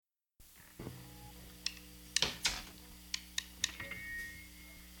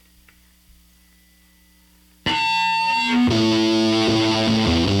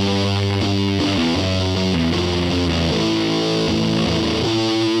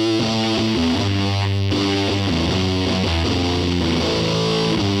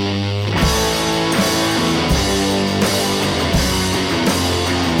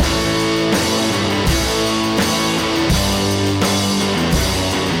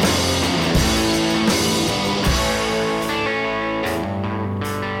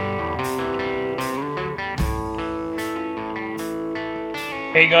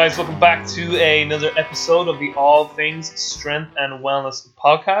Hey guys, welcome back to another episode of the All Things Strength and Wellness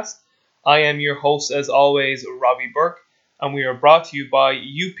podcast. I am your host, as always, Robbie Burke, and we are brought to you by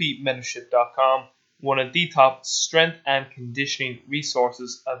upmentorship.com, one of the top strength and conditioning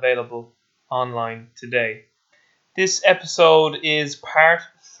resources available online today. This episode is part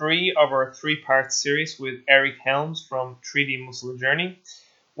 3 of our 3-part series with Eric Helms from 3D Muscle Journey,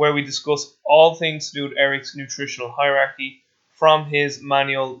 where we discuss all things to do with Eric's nutritional hierarchy from his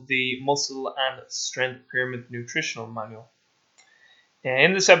manual, the Muscle and Strength Pyramid Nutritional Manual.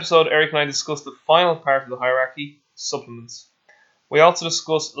 In this episode, Eric and I discuss the final part of the hierarchy, supplements. We also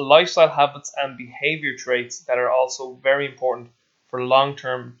discuss lifestyle habits and behavior traits that are also very important for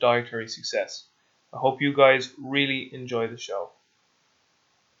long-term dietary success. I hope you guys really enjoy the show.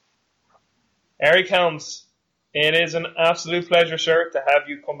 Eric Helms, it is an absolute pleasure, sir, to have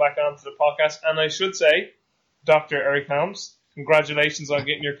you come back onto the podcast. And I should say, Dr. Eric Helms, congratulations on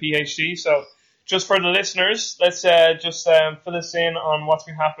getting your PhD. So just for the listeners, let's just fill us in on what's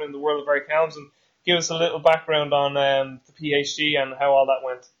been happening in the world of Eric Helms and give us a little background on the PhD and how all that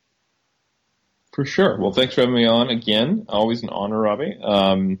went. For sure. Well, thanks for having me on again. Always an honor, Robbie.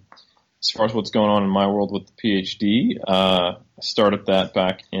 As far as what's going on in my world with the PhD, I started that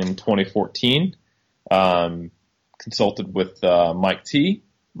back in 2014. Consulted with Mike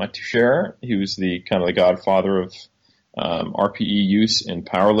Tuchscherer. He was the kind of the godfather of RPE use in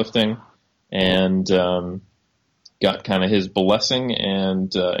powerlifting, and got kind of his blessing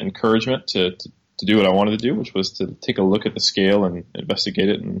and encouragement to do what I wanted to do, which was to take a look at the scale and investigate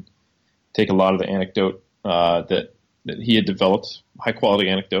it and take a lot of the anecdote that he had developed, high quality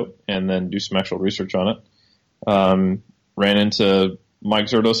anecdote, and then do some actual research on it. Ran into Mike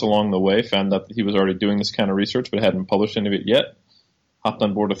Zerdos along the way, found out that he was already doing this kind of research but hadn't published any of it yet. Hopped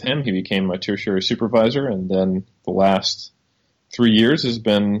on board with him. He became my tertiary supervisor, and then the last 3 years has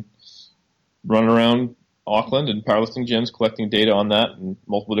been running around Auckland and powerlifting gyms, collecting data on that and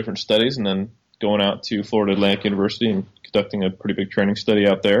multiple different studies, and then going out to Florida Atlantic University and conducting a pretty big training study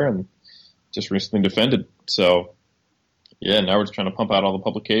out there, and just recently defended. So, yeah, now we're just trying to pump out all the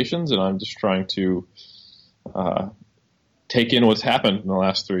publications, and I'm just trying to take in what's happened in the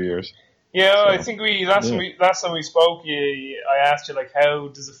last 3 years. Yeah, so, I think last time we spoke, I asked you, like, how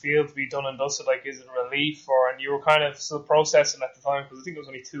does it feel to be done and dusted? Like, is it a relief? And you were kind of still processing at the time, because I think it was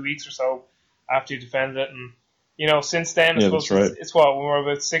only 2 weeks or so after you defended it. And, since then, I suppose right. it's what, when we're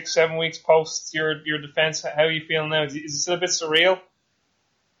about 6-7 weeks post your defense. How are you feeling now? Is it still a bit surreal?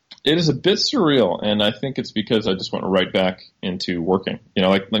 It is a bit surreal, and I think it's because I just went right back into working.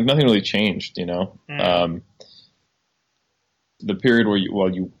 Like nothing really changed, The period where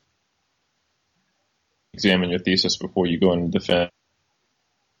you examine your thesis before you go and defend,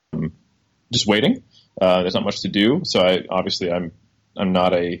 just waiting. There's not much to do, so I'm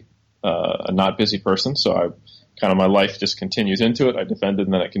not a not busy person, so my life just continues into it. I defended,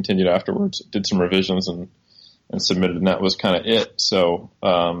 and then I continued afterwards. Did some revisions and submitted, and that was kind of it. So,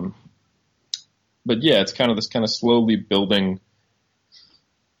 but yeah, it's kind of this kind of slowly building,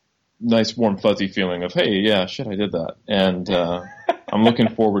 nice warm fuzzy feeling of, hey, yeah, shit, I did that, and I'm looking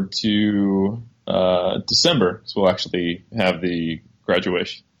forward to December, because we'll actually have the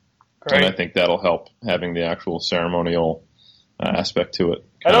graduation. Great. And I think that'll help, having the actual ceremonial aspect to it.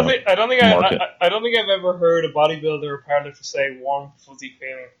 I don't think I've ever heard a bodybuilder or powerlifter say warm fuzzy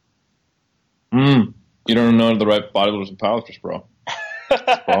feeling. You don't know the right bodybuilders and powerlifters, bro.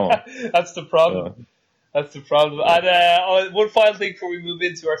 That's the problem. Yeah. That's the problem. And one final thing before we move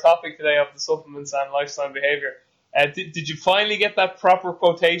into our topic today of the supplements and lifestyle and behavior. Did you finally get that proper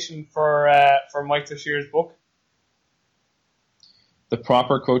quotation for Mike Tuchscherer's book? The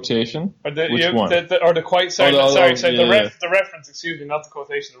proper quotation? Which one? The quote. The reference. Excuse me, not the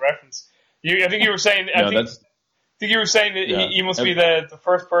quotation. The reference. I think you were saying. I think you were saying that you must be the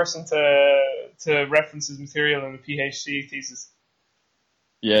first person to reference his material in the PhD thesis.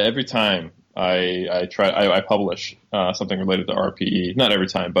 Yeah, every time I publish something related to RPE. Not every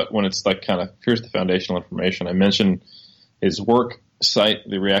time, but when it's like kind of, here's the foundational information. I mention his work site,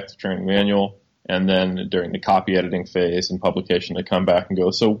 the Reactive Training Manual, and then during the copy editing phase and publication, I come back and go,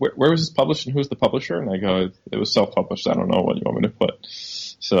 so where was this published and who's the publisher? And I go, it was self-published. I don't know what you want me to put.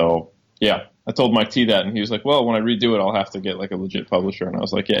 So, yeah, I told Mike T that, and he was like, well, when I redo it, I'll have to get like a legit publisher. And I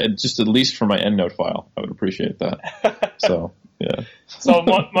was like, yeah, just at least for my EndNote file, I would appreciate that. So, yeah. So,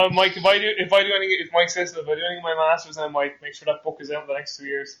 Mike, if Mike says that if I do anything in my master's, I might make sure that book is out in the next 2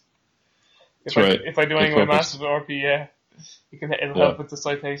 years. If I do anything in my master's with RP, it'll help with the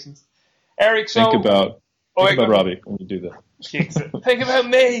citations. Eric, think about Robbie when you do that. Think about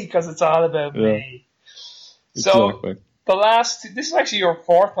me, because it's all about me. Exactly. This is actually your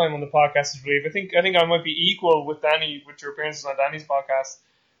fourth time on the podcast, I believe. I think I might be equal with Danny with your appearances on Danny's podcast.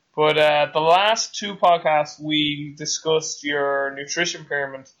 But the last two podcasts we discussed your nutrition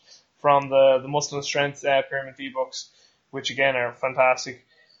pyramid from the Muscle and Strength pyramid ebooks, which again are fantastic.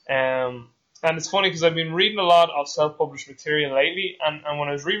 And it's funny because I've been reading a lot of self-published material lately, and when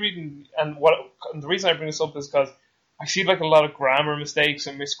I was rereading, and the reason I bring this up is because I see like a lot of grammar mistakes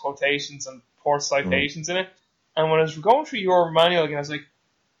and misquotations and poor citations in it. And when I was going through your manual again, I was like,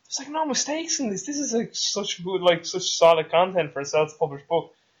 there's like no mistakes in this. This is like such good, like such solid content for a self-published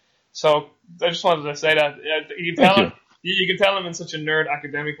book. So I just wanted to say that you can tell I'm in such a nerd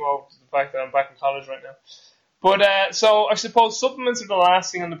academic mode, the fact that I'm back in college right now. But so I suppose supplements are the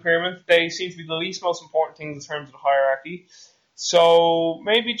last thing on the pyramid. They seem to be the least most important things in terms of the hierarchy. So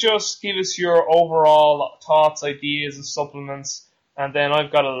maybe just give us your overall thoughts, ideas of supplements, and then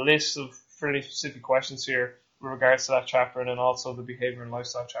I've got a list of fairly specific questions here with regards to that chapter, and then also the behavior and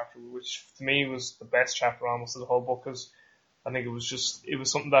lifestyle chapter, which to me was the best chapter almost of the whole book, because I think it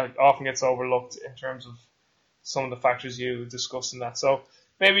was something that often gets overlooked in terms of some of the factors you discussed in that. So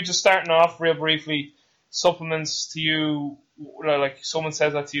maybe just starting off real briefly, supplements to you, like someone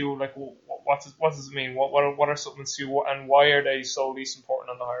says that to you, like what does it mean? What are supplements to you, and why are they so least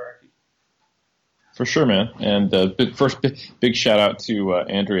important on the hierarchy? For sure, man. And big shout out to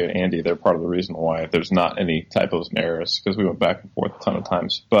Andrea and Andy. They're part of the reason why there's not any typos and errors, because we went back and forth a ton of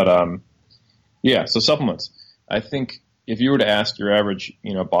times. But yeah, so supplements. I think if you were to ask your average,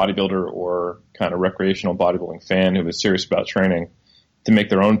 bodybuilder or kind of recreational bodybuilding fan who was serious about training to make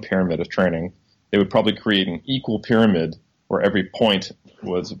their own pyramid of training, they would probably create an equal pyramid where every point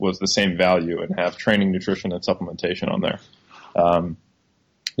was the same value and have training, nutrition, and supplementation on there.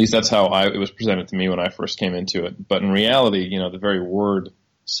 At least that's how it was presented to me when I first came into it. But in reality, the very word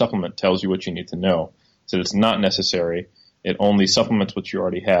supplement tells you what you need to know. So it's not necessary. It only supplements what you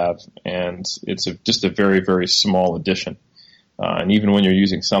already have, and it's just a very, very small addition. And even when you're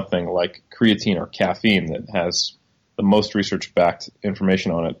using something like creatine or caffeine that has the most research-backed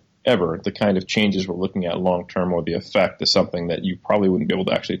information on it ever, the kind of changes we're looking at long-term or the effect is something that you probably wouldn't be able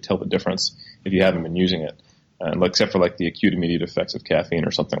to actually tell the difference if you haven't been using it, except for like the acute immediate effects of caffeine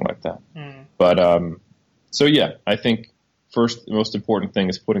or something like that. But so yeah, I think first the most important thing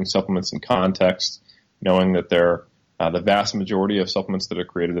is putting supplements in context, knowing that the vast majority of supplements that are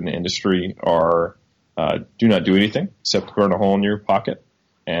created in the industry do not do anything except burn a hole in your pocket,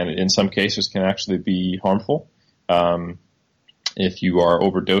 and in some cases can actually be harmful if you are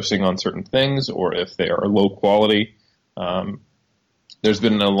overdosing on certain things or if they are low quality. There's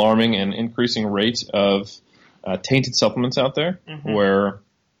been an alarming and increasing rate of tainted supplements out there where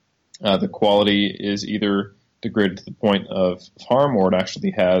the quality is either degraded to the point of harm or it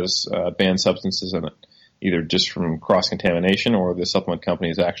actually has banned substances in it, either just from cross-contamination or the supplement company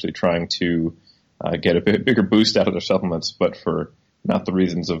is actually trying to get a bigger boost out of their supplements, but for not the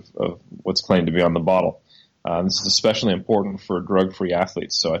reasons of what's claimed to be on the bottle. This is especially important for drug-free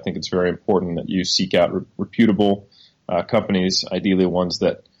athletes, so I think it's very important that you seek out reputable companies, ideally ones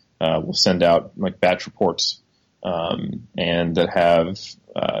that will send out like batch reports and that have,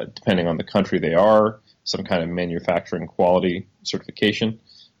 depending on the country they are, some kind of manufacturing quality certification.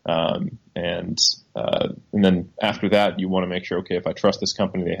 And then after that, you want to make sure, okay, if I trust this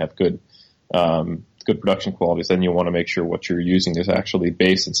company, they have good production qualities, then you want to make sure what you're using is actually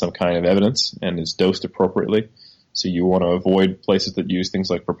based in some kind of evidence and is dosed appropriately. So you want to avoid places that use things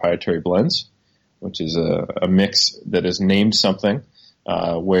like proprietary blends, which is a mix that is named something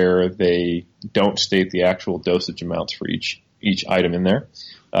where they don't state the actual dosage amounts for each item in there.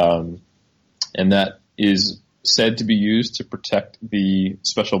 And that is said to be used to protect the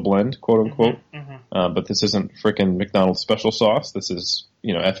special blend, quote unquote. But this isn't frickin' McDonald's special sauce. This is,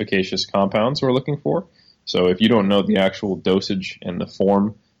 efficacious compounds we're looking for. So if you don't know the actual dosage and the form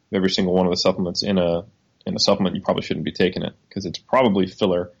of every single one of the supplements in a supplement, you probably shouldn't be taking it because it's probably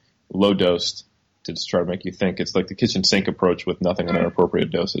filler, low dosed to just try to make you think. It's like the kitchen sink approach with nothing in an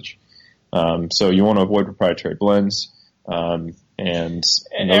appropriate dosage. So you want to avoid proprietary blends. And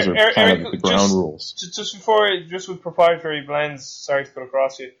those are kind of the ground rules. Just with proprietary blends, sorry to cut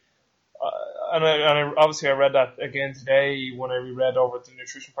across you, and I read that again today when I reread over the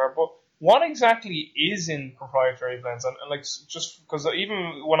nutrition part, but what exactly is in proprietary blends? And like, just because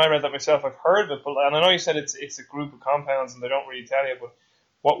even when I read that myself, I've heard of it, and I know you said it's a group of compounds and they don't really tell you,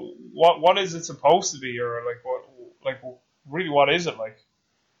 but what is it supposed to be, or really what is it like?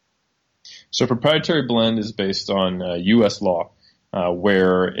 So proprietary blend is based on U.S. law,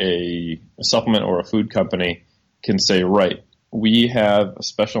 where a supplement or a food company can say, right, we have a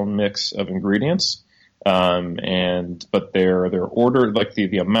special mix of ingredients But they're ordered, like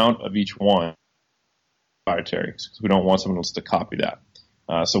the amount of each one proprietary, because we don't want someone else to copy that.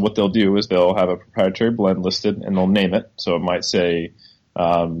 So what they'll do is they'll have a proprietary blend listed and they'll name it. So it might say,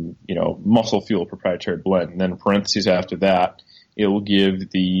 muscle fuel proprietary blend. And then in parentheses after that, it will give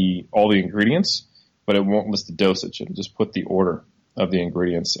all the ingredients, but it won't list the dosage. It'll just put the order of the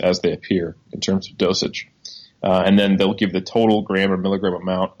ingredients as they appear in terms of dosage. And then they'll give the total gram or milligram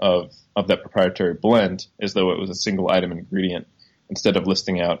amount of that proprietary blend as though it was a single item ingredient instead of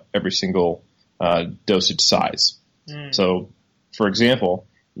listing out every single dosage size. So, for example,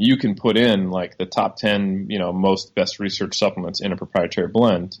 you can put in like the top 10, most best research supplements in a proprietary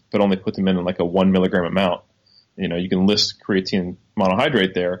blend, but only put them in like a 1 milligram amount. You can list creatine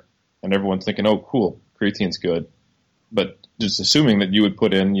monohydrate there, and everyone's thinking, oh, cool, creatine's good. But just assuming that you would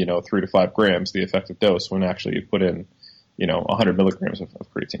put in, 3 to 5 grams, the effective dose, when actually you put in, 100 milligrams of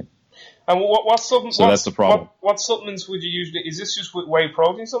creatine. And what supplements? So that's the problem. What supplements would you usually? Is this just with whey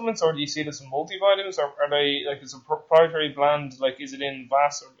protein supplements, or do you see this in multivitamins, or are they like is a proprietary blend? Like, is it in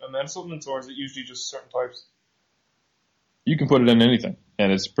vast amount of supplements, or is it usually just certain types? You can put it in anything,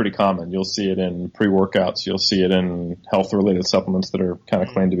 and it's pretty common. You'll see it in pre-workouts. You'll see it in health-related supplements that are kind of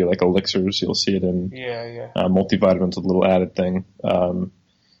claimed to be like elixirs. You'll see it in multivitamins, a little added thing. And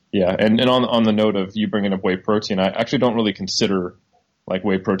on the note of you bringing up whey protein, I actually don't really consider like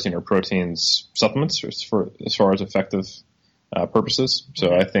whey protein or proteins supplements as far as effective purposes.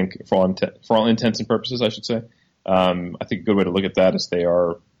 So I think for all intents and purposes, I should say, I think a good way to look at that is they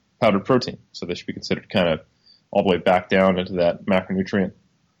are powdered protein. So they should be considered kind of all the way back down into that macronutrient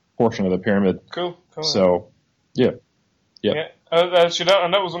portion of the pyramid. Cool. So, yeah. And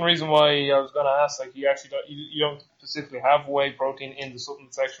that was one reason why I was going to ask. Like, you don't specifically have whey protein in the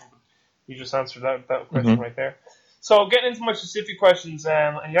supplement section, but you just answered that question right there. So, getting into my specific questions,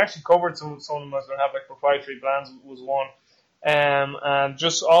 and you actually covered some of them. I was going to have like proprietary blends was one, and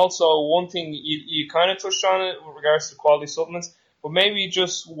just also one thing you kind of touched on it with regards to quality supplements, but maybe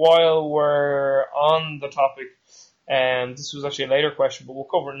just while we're on the topic, this was actually a later question, but we'll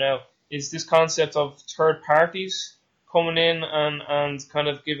cover it now. Is this concept of third parties coming in and kind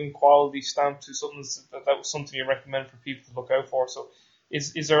of giving quality stamp to supplements? That was something you recommend for people to look out for. So,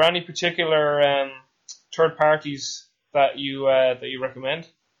 is there any particular third parties that you recommend?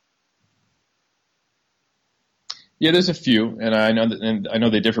 Yeah, there's a few, and I know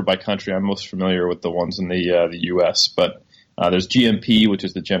they differ by country. I'm most familiar with the ones in the U.S., but there's GMP, which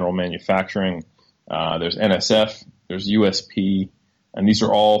is the general manufacturing. There's NSF. There's USP, and these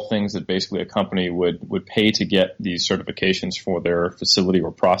are all things that basically a company would pay to get these certifications for their facility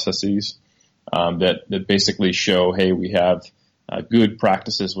or processes that basically show, hey, we have good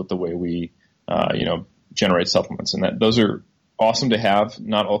practices with the way we generate supplements, and those are awesome to have.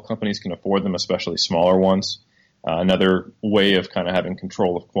 Not all companies can afford them, especially smaller ones. Another way of kind of having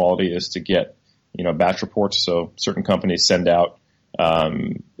control of quality is to get batch reports. So certain companies send out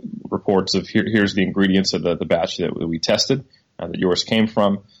reports of here's the ingredients of the batch that we tested that yours came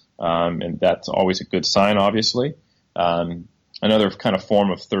from, and that's always a good sign, obviously. Another kind of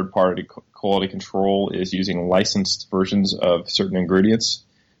form of third-party quality control is using licensed versions of certain ingredients.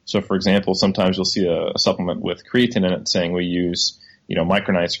 So, for example, sometimes you'll see a supplement with creatine in it saying we use,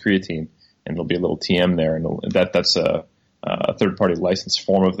 micronized creatine, and there'll be a little TM there, and that's a third-party licensed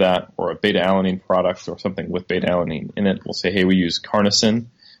form of that, or a beta-alanine product or something with beta-alanine in it. We'll say, hey, we use carnosine,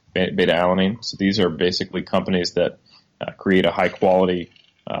 beta-alanine. So these are basically companies that create a high-quality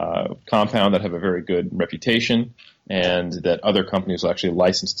compound that have a very good reputation, and that other companies will actually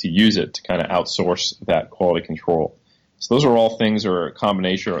license to use it to kind of outsource that quality control. So those are all things, or a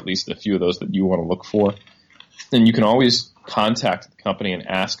combination, or at least a few of those that you want to look for. And you can always contact the company and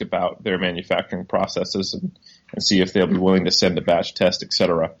ask about their manufacturing processes and see if they'll be willing to send a batch test, et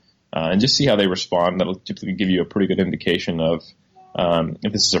cetera, and just see how they respond. That'll typically give you a pretty good indication of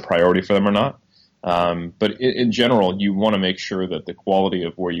if this is a priority for them or not. But in general, you want to make sure that the quality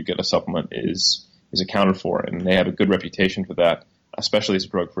of where you get a supplement is accounted for, and they have a good reputation for that, especially as a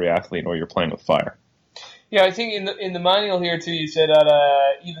drug-free athlete or you're playing with fire. Yeah, I think in the manual here too, you said that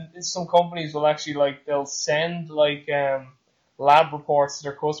even some companies will actually they'll send lab reports to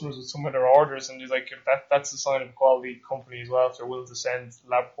their customers with some of their orders, and that's a sign of a quality company as well if they're willing to send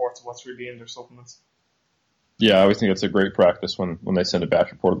lab reports of what's really in their supplements. Yeah, I always think that's a great practice when they send a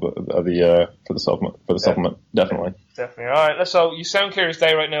batch report of the for the supplement. Definitely. Definitely. All right. So you sound clear as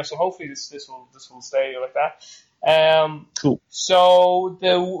day right now. So hopefully this will stay like that. Cool. So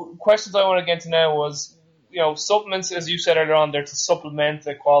the questions I want to get to now was, supplements, as you said earlier on, they're to supplement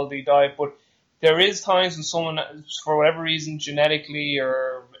the quality diet, but there is times when someone, for whatever reason, genetically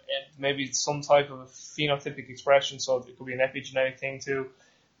or maybe some type of a phenotypic expression, so it could be an epigenetic thing too.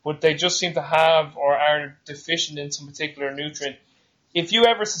 But they just seem to have or are deficient in some particular nutrient. If you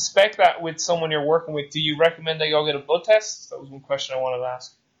ever suspect that with someone you're working with, do you recommend they go get a blood test? That was one question I wanted to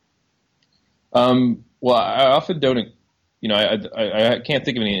ask. Well, I often don't, I can't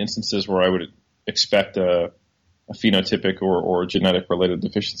think of any instances where I would expect a phenotypic or genetic related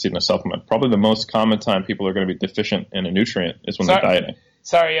deficiency in a supplement. Probably the most common time people are going to be deficient in a nutrient is when they're dieting.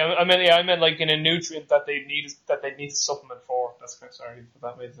 Sorry, I meant like in a nutrient that they need to supplement for. That's sorry if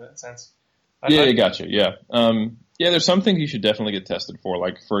that made sense. Yeah, gotcha. Yeah, there's some things you should definitely get tested for.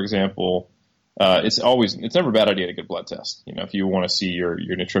 Like, for example, it's never a bad idea to get a blood test. If you want to see your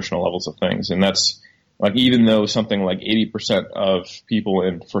nutritional levels of things, and that's like, even though something like 80% of people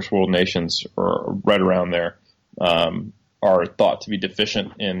in first world nations, or right around there, are thought to be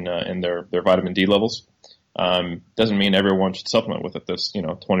deficient in their vitamin D levels, doesn't mean everyone should supplement with it. There's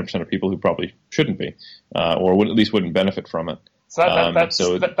 20% of people who probably shouldn't be, or at least wouldn't benefit from it.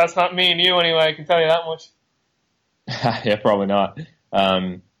 So that's not me and you anyway. I can tell you that much. Yeah, probably not.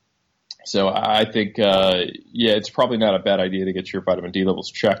 So I think, it's probably not a bad idea to get your vitamin D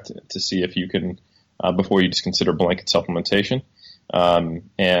levels checked to see if you can, before you just consider blanket supplementation.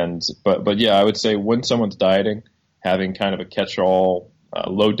 But yeah, I would say when someone's dieting, having kind of a catch-all,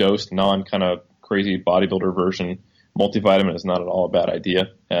 low dose, non kind of crazy bodybuilder version multivitamin is not at all a bad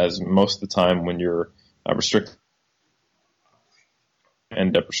idea, as most of the time when you're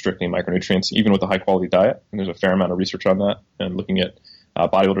end up restricting micronutrients, even with a high-quality diet. And there's a fair amount of research on that, and looking at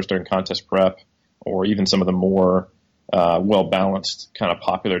bodybuilders during contest prep, or even some of the more well-balanced kind of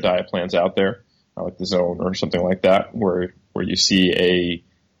popular diet plans out there, like the Zone or something like that, where you see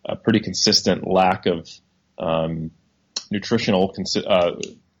a pretty consistent lack of nutritional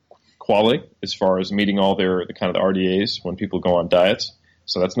quality as far as meeting all the kind of the RDAs when people go on diets.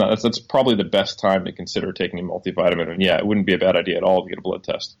 So that's probably the best time to consider taking a multivitamin. And yeah, it wouldn't be a bad idea at all to get a blood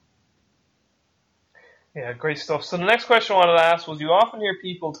test. Yeah, great stuff. So the next question I wanted to ask was, you often hear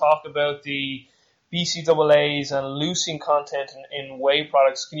people talk about the BCAAs and leucine content in whey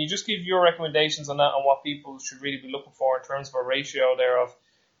products. Can you just give your recommendations on that, and what people should really be looking for in terms of a ratio there of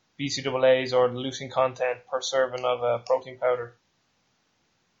BCAAs or the leucine content per serving of a protein powder?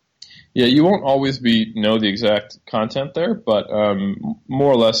 Yeah, you won't always know the exact content there, but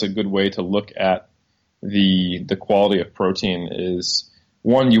more or less a good way to look at the quality of protein is,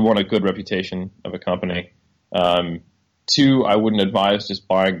 one, you want a good reputation of a company. Two, I wouldn't advise just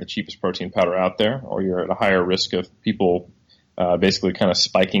buying the cheapest protein powder out there, or you're at a higher risk of people basically kind of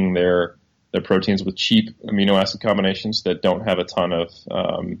spiking their proteins with cheap amino acid combinations that don't have a ton of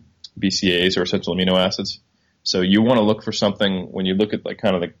BCAAs or essential amino acids. So you want to look for something, when you look at like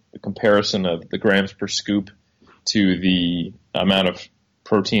kind of the comparison of the grams per scoop to the amount of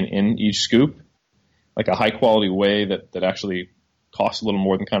protein in each scoop, like a high quality whey that actually costs a little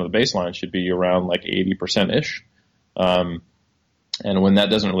more than kind of the baseline should be around like 80%-ish. And when that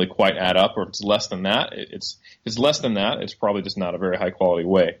doesn't really quite add up, or if it's less than that, it's probably just not a very high quality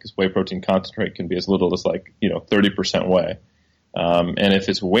whey, because whey protein concentrate can be as little as 30% whey. And if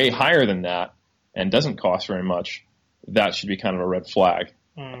it's way higher than that and doesn't cost very much, that should be kind of a red flag.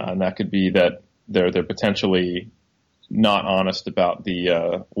 And that could be that they're potentially not honest about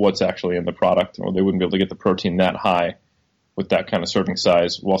the what's actually in the product, or they wouldn't be able to get the protein that high with that kind of serving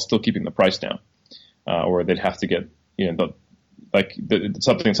size while still keeping the price down. Or they'd have to get,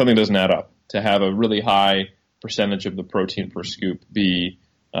 something doesn't add up. To have a really high percentage of the protein per scoop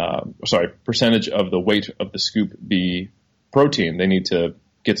percentage of the weight of the scoop be protein, they need to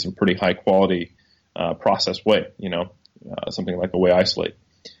get some pretty high quality processed whey, something like a whey isolate.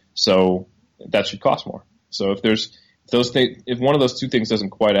 So that should cost more. So if one of those two things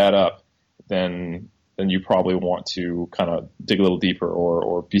doesn't quite add up, then you probably want to kind of dig a little deeper,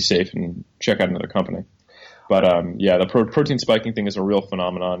 or be safe and check out another company. But the protein spiking thing is a real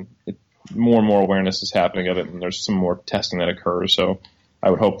phenomenon. More and more awareness is happening of it, and there's some more testing that occurs. So I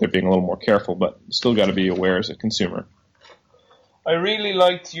would hope they're being a little more careful, but still got to be aware as a consumer. I really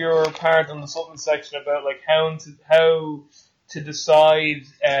liked your part on the supplement section about how to decide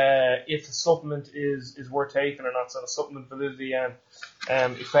if a supplement is worth taking or not. So the supplement validity and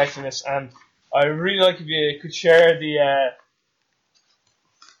effectiveness. And I really like if you could share the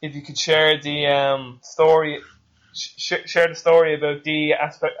story. Share the story about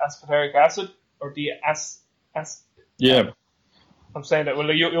D-aspartic acid, or yeah. I'm saying that. Well,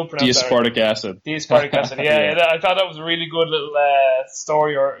 you'll pronounce D-aspartic acid. D-aspartic acid. Yeah, I thought that was a really good little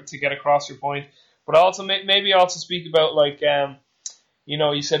story, or to get across your point. But also maybe also speak about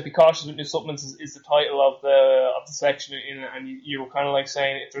you said be cautious with new supplements is the title of the section and you were kind of like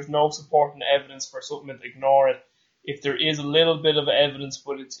saying if there's no supporting evidence for a supplement, ignore it. If there is a little bit of evidence,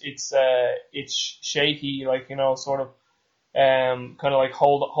 but it's shaky, like sort of kind of like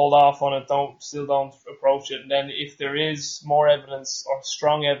hold off on it, don't approach it. And then if there is more evidence or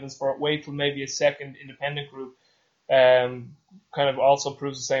strong evidence for it, wait till maybe a second independent group kind of also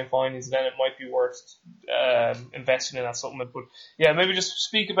proves the same findings, then it might be worth investing in that supplement. But yeah, maybe just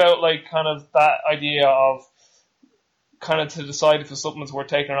speak about like kind of that idea of kind of to decide if the supplement's worth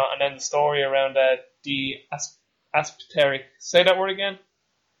taking or not, and then the story around the aspartic. Say that word again.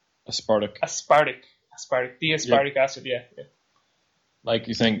 Aspartic. The aspartic acid. Yeah. Like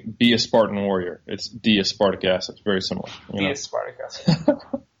you think, be a Spartan warrior. It's D-aspartic acid. It's very similar. D-aspartic acid.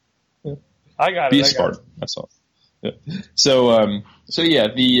 I got it. Be a Spartan. That's all. Yeah. So yeah,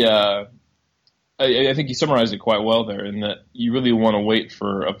 I think you summarized it quite well there in that you really want to wait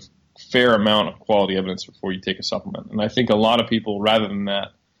for a fair amount of quality evidence before you take a supplement. And I think a lot of people, rather than that,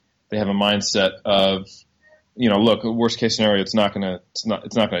 they have a mindset of, look, worst case scenario, it's not gonna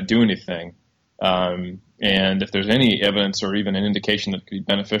do anything. And if there's any evidence or even an indication that it could be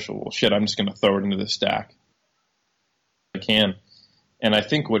beneficial, well, shit, I'm just going to throw it into the stack. I can. And I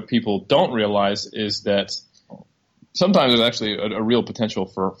think what people don't realize is that sometimes there's actually a real potential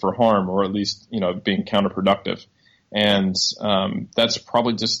for harm, or at least, being counterproductive. And that's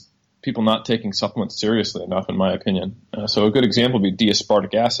probably just people not taking supplements seriously enough, in my opinion. So a good example would be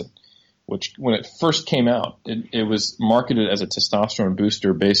D-aspartic acid, which when it first came out, it was marketed as a testosterone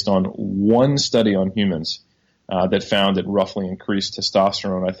booster based on one study on humans that found it roughly increased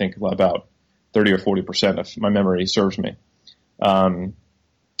testosterone, I think about 30 or 40%, if my memory serves me.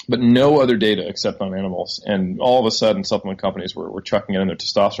 But no other data except on animals. And all of a sudden, supplement companies were chucking it in their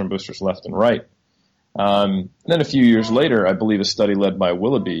testosterone boosters left and right. And then a few years later, I believe a study led by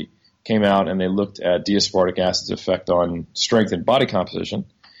Willoughby came out and they looked at D-aspartic acid's effect on strength and body composition.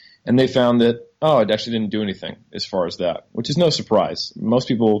 And they found that, it actually didn't do anything as far as that, which is no surprise. Most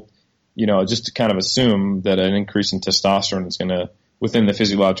people, just kind of assume that an increase in testosterone is going to, within the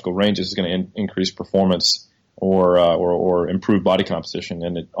physiological ranges, is going to increase performance or improve body composition,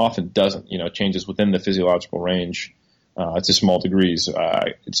 and it often doesn't. It changes within the physiological range to small degrees.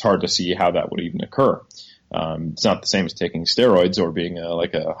 It's hard to see how that would even occur. It's not the same as taking steroids or being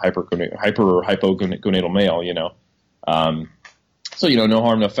like a hyper or hypogonadal male. So, no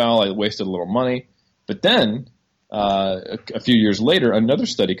harm, no foul. I wasted a little money. But then, a few years later, another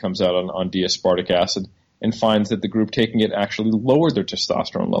study comes out on D-aspartic acid and finds that the group taking it actually lowered their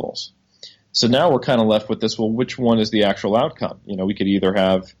testosterone levels. So now we're kind of left with this, well, which one is the actual outcome? We could either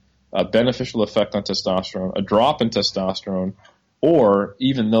have a beneficial effect on testosterone, a drop in testosterone, or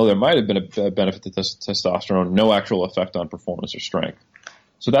even though there might have been a benefit to testosterone, no actual effect on performance or strength.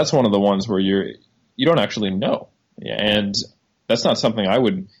 So that's one of the ones where you don't actually know. And that's not something I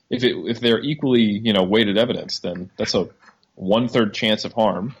would, if they're equally, weighted evidence, then that's a 1/3 chance of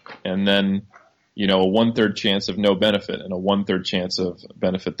harm, and then, a 1/3 chance of no benefit, and a 1/3 chance of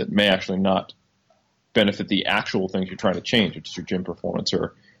benefit that may actually not benefit the actual things you're trying to change, which is your gym performance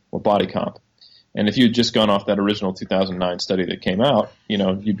or body comp. And if you had just gone off that original 2009 study that came out,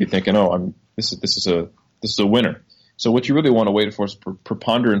 you'd be thinking, this is a winner. So what you really want to wait for is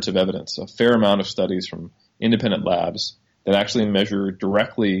preponderance of evidence, a fair amount of studies from independent labs that actually measure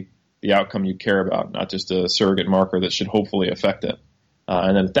directly the outcome you care about, not just a surrogate marker that should hopefully affect it.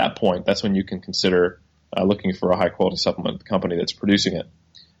 And then at that point, that's when you can consider looking for a high-quality supplement company that's producing it.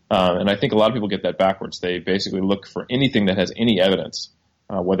 And I think a lot of people get that backwards. They basically look for anything that has any evidence,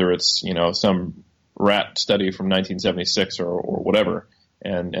 whether it's some rat study from 1976 or whatever,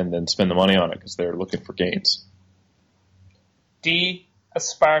 and then spend the money on it because they're looking for gains.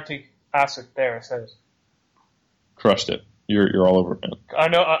 D-aspartic acid. There it says. Crushed it. You're all over it, man. I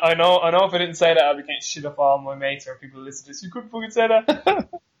know. If I didn't say that, I'd be getting shit off all my mates or people who listen to this. You couldn't fucking say that.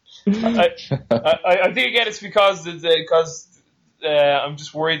 I think again it's because I'm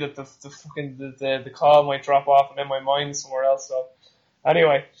just worried that the call might drop off and then my mind is somewhere else. So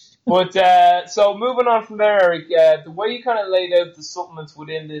anyway, but so moving on from there, Eric, the way you kind of laid out the supplements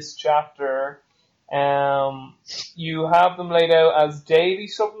within this chapter, you have them laid out as daily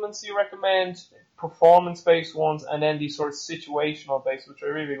supplements you recommend, performance-based ones, and then these sort of situational-based, which I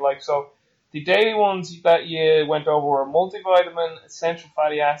really like. So the daily ones that you went over were multivitamin, essential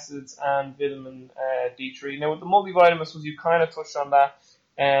fatty acids, and vitamin D3. Now, with the multivitamins, you kind of touched on that.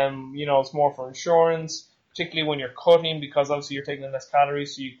 It's more for insurance, particularly when you're cutting, because obviously you're taking in less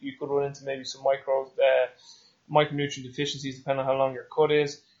calories, so you could run into maybe some micronutrient deficiencies depending on how long your cut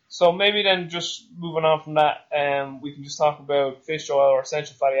is. So maybe then just moving on from that, we can just talk about fish oil or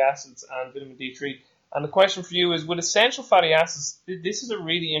essential fatty acids and vitamin D3. And the question for you is, with essential fatty acids, this is a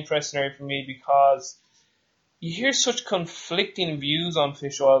really interesting area for me because you hear such conflicting views on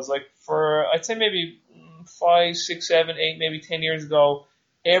fish oils. Like for, I'd say maybe 5, 6, 7, 8, maybe 10 years ago,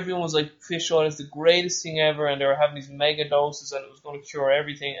 everyone was like, fish oil is the greatest thing ever, and they were having these mega doses and it was going to cure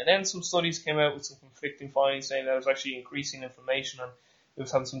everything. And then some studies came out with some conflicting findings saying that it was actually increasing inflammation and it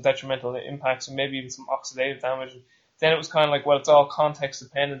was having some detrimental impacts and maybe even some oxidative damage. And then it was kind of like, well, it's all context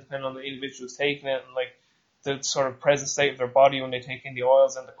dependent, depending on the individual who's taking it and like the sort of present state of their body when they take in the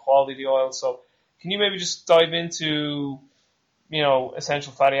oils and the quality of the oils. So can you maybe just dive into,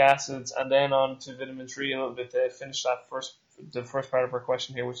 essential fatty acids and then on to vitamin 3 a little bit to finish the first part of our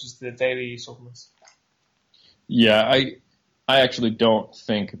question here, which is the daily supplements? Yeah, I actually don't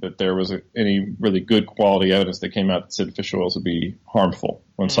think that there was any really good quality evidence that came out that said fish oils would be harmful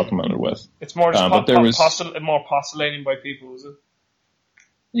when supplemented with. It's more just more postulating by people, is it?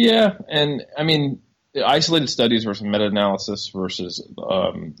 Yeah, and I mean, isolated studies versus meta-analysis versus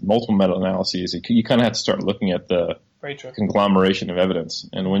multiple meta-analyses, you kind of have to start looking at the conglomeration of evidence.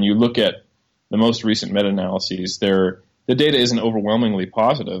 And when you look at the most recent meta-analyses, the data isn't overwhelmingly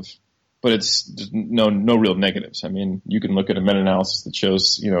positive, but it's no real negatives. I mean, you can look at a meta-analysis that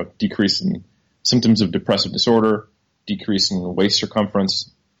shows, decrease in symptoms of depressive disorder, decrease in waist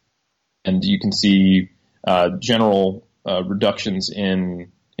circumference, and you can see general reductions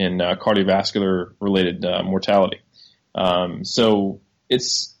in cardiovascular related mortality. So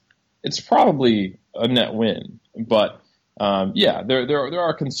it's probably a net win, but there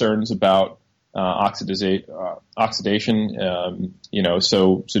are concerns about oxidation.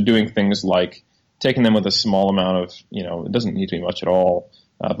 So doing things like taking them with a small amount of, it doesn't need to be much at all,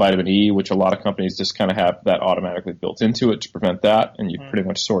 vitamin E, which a lot of companies just kind of have that automatically built into it to prevent that, and you've pretty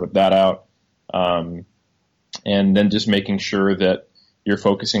much sorted that out. And then just making sure that you're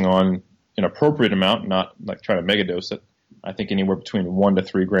focusing on an appropriate amount, not like trying to megadose it. I think anywhere between 1 to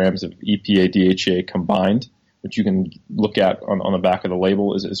 3 grams of EPA, DHA combined, which you can look at on the back of the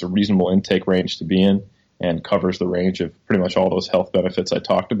label, is a reasonable intake range to be in and covers the range of pretty much all those health benefits I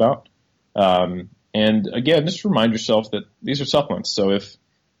talked about. And again, just remind yourself that these are supplements. So if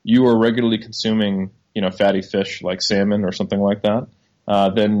you are regularly consuming, fatty fish like salmon or something like that,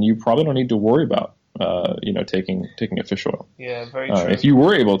 then you probably don't need to worry about taking a fish oil. Yeah, very true. If you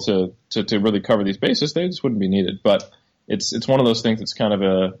were able to really cover these bases, they just wouldn't be needed. But it's one of those things that's kind of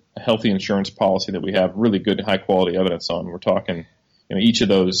a healthy insurance policy that we have really good, high quality evidence on. We're talking, each of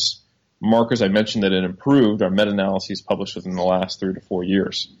those markers I mentioned that it improved are meta-analyses published within the last 3 to 4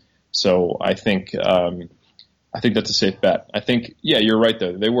 years. So I think that's a safe bet. I think, you're right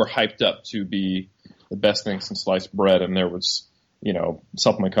though. They were hyped up to be the best thing since sliced bread, and there was,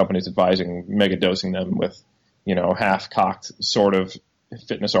 supplement companies advising mega dosing them with, half-cocked sort of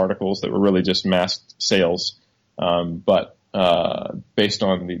fitness articles that were really just masked sales. But based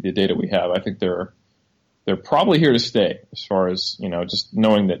on the data we have, I think they're probably here to stay as far as, just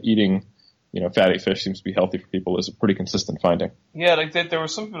knowing that eating, fatty fish seems to be healthy for people is a pretty consistent finding. Yeah, like there were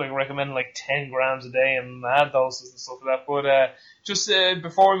some people recommending like 10 grams a day and mad doses and stuff like that. But just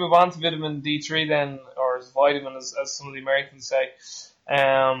before we move on to vitamin D3 then, or vitamin as some of the Americans say,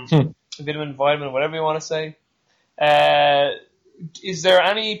 vitamin, whatever you want to say, is there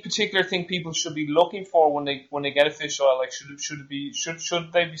any particular thing people should be looking for when they get a fish oil? Like should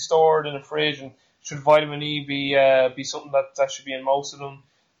they be stored in a fridge, and should vitamin E be something that should be in most of them?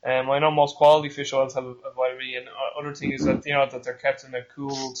 I know most quality fish oils have a vitamin E, and other thing is that that they're kept in a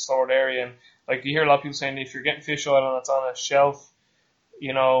cool stored area. And like you hear a lot of people saying, if you're getting fish oil and it's on a shelf,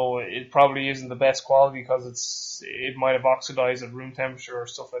 it probably isn't the best quality because it might have oxidized at room temperature or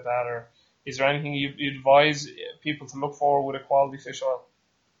stuff like that. Or is there anything you advise people to look for with a quality fish oil?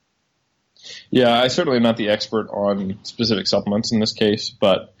 Yeah, I certainly am not the expert on specific supplements in this case,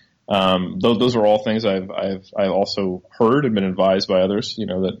 but those are all things I've also heard and been advised by others.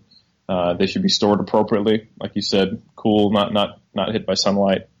 That they should be stored appropriately, like you said, cool, not hit by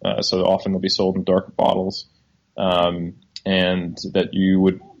sunlight. So often they'll be sold in dark bottles, and that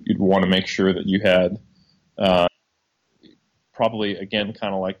you'd want to make sure that you had probably again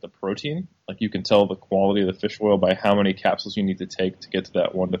kind of like the protein. Like you can tell the quality of the fish oil by how many capsules you need to take to get to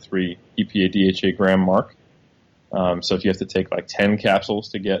that 1 to 3 EPA DHA gram mark. So if you have to take like 10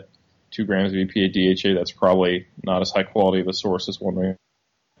 capsules to get 2 grams of EPA DHA, that's probably not as high quality of a source as one way.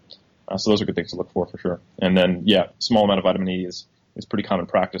 So those are good things to look for sure. And then, small amount of vitamin E is pretty common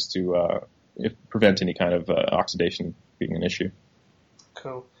practice to prevent any kind of oxidation being an issue.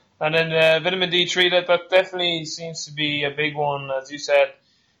 Cool. And then vitamin D3, that definitely seems to be a big one. As you said,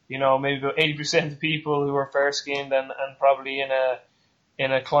 maybe about 80% of people who are fair skinned and probably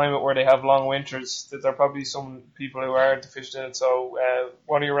in a climate where they have long winters, that there are probably some people who are deficient in it. So,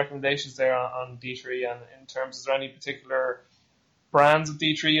 what are your recommendations there on D3? And in terms, is there any particular brands of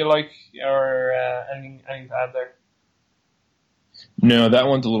D3 you like, or anything to add there? No, that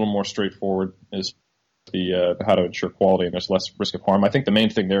one's a little more straightforward. Is the how to ensure quality and there's less risk of harm. I think the main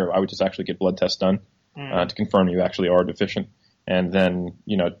thing there, I would just actually get blood tests done to confirm you actually are deficient, and then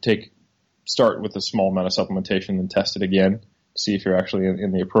start with a small amount of supplementation and test it again to see if you're actually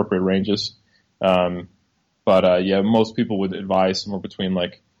in the appropriate ranges. But most people would advise somewhere between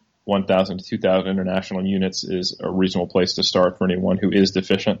like 1,000 to 2,000 international units is a reasonable place to start for anyone who is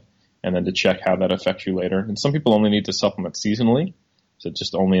deficient, and then to check how that affects you later. And some people only need to supplement seasonally, so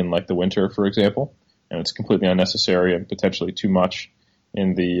just only in like the winter, for example, and it's completely unnecessary and potentially too much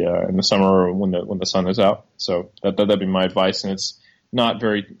in the summer when the sun is out. So that'd be my advice, and it's not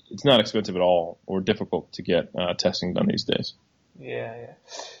expensive at all or difficult to get testing done these days. Yeah.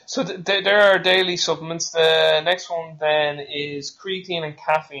 So there are daily supplements. The next one then is creatine and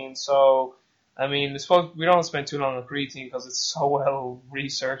caffeine. So, I mean, I suppose we don't spend too long on creatine because it's so well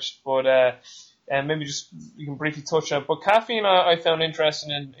researched, but and maybe just you can briefly touch on it. But caffeine, I found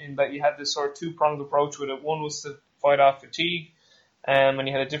interesting in that you had this sort of two-pronged approach with it. One was to fight off fatigue, and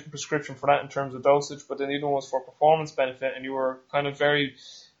you had a different prescription for that in terms of dosage, but then the other one was for performance benefit, and you were kind of very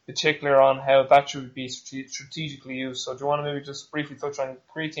particular on how that should be strategically used. So do you want to maybe just briefly touch on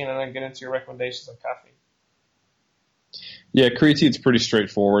creatine and then get into your recommendations on caffeine? Yeah, creatine's pretty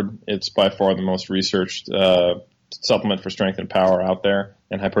straightforward. It's by far the most researched supplement for strength and power out there,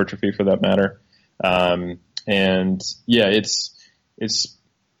 and hypertrophy for that matter. It's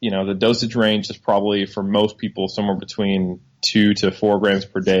the dosage range is probably for most people somewhere between 2 to 4 grams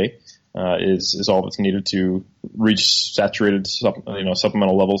per day. Is all that's needed to reach saturated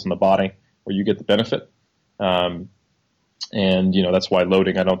supplemental levels in the body where you get the benefit. And that's why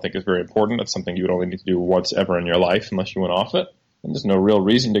loading I don't think is very important. That's something you would only need to do once ever in your life unless you went off it. And there's no real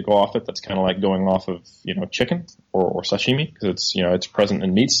reason to go off it. That's kind of like going off of chicken or sashimi, because it's present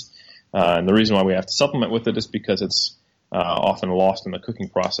in meats. And the reason why we have to supplement with it is because it's often lost in the cooking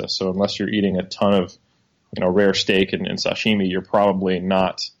process. So unless you're eating a ton of rare steak and sashimi, you're probably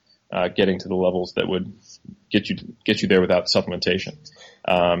not getting to the levels that would get you there without supplementation.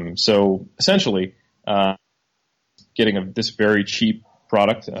 So essentially, getting this very cheap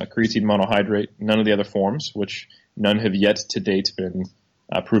product, creatine monohydrate, none of the other forms, which none have yet to date been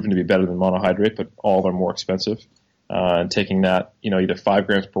proven to be better than monohydrate, but all are more expensive. And taking that, either 5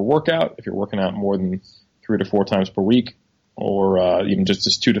 grams per workout if you're working out more than 3 to 4 times per week, or even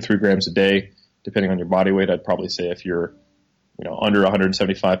just 2 to 3 grams a day, depending on your body weight. I'd probably say if you're under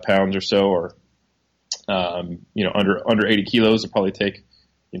 175 pounds or so, or under 80 kilos, it'll probably take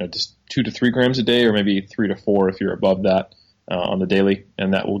just 2 to 3 grams a day, or maybe 3 to 4 if you're above that on the daily,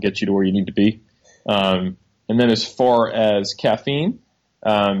 and that will get you to where you need to be. And then as far as caffeine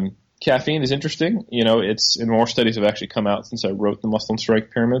is interesting. It's in more studies have actually come out since I wrote the Muscle and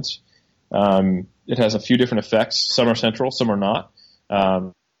Strength Pyramids. It has a few different effects. Some are central, some are not.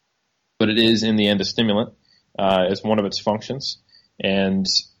 But it is in the end a stimulant as one of its functions, and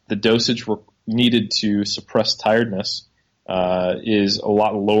the dosage needed to suppress tiredness is a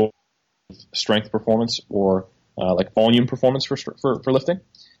lot lower than strength performance or like volume performance for lifting.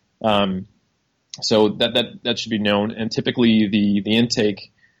 So that should be known, and typically the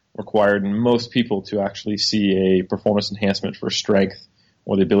intake required in most people to actually see a performance enhancement for strength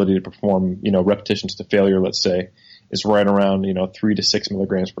or the ability to perform repetitions to failure, let's say, is right around 3 to 6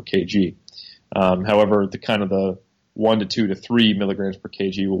 milligrams per kg. However, the 1 to 2 to 3 milligrams per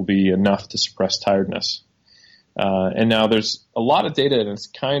kg will be enough to suppress tiredness. And now there's a lot of data, and it's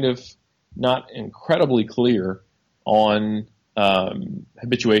kind of not incredibly clear on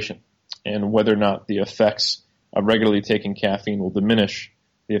habituation and whether or not the effects of regularly taking caffeine will diminish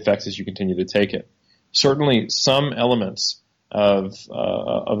the effects as you continue to take it. Certainly, some elements of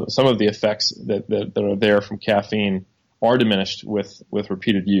some of the effects that are there from caffeine are diminished with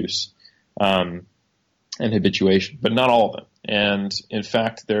repeated use and habituation, but not all of them. And in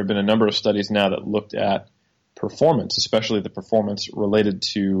fact, there have been a number of studies now that looked at performance, especially the performance related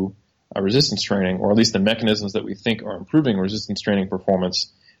to resistance training, or at least the mechanisms that we think are improving resistance training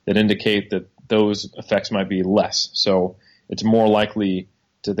performance, that indicate that those effects might be less. So it's more likely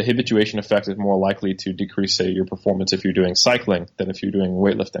the habituation effect is more likely to decrease, say, your performance if you're doing cycling than if you're doing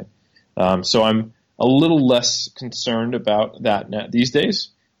weightlifting. So I'm a little less concerned about that these days,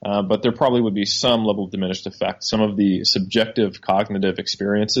 but there probably would be some level of diminished effect. Some of the subjective cognitive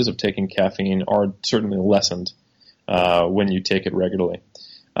experiences of taking caffeine are certainly lessened when you take it regularly.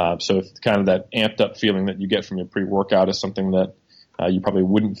 So if kind of that amped up feeling that you get from your pre-workout is something that you probably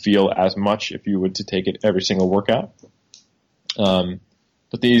wouldn't feel as much if you were to take it every single workout.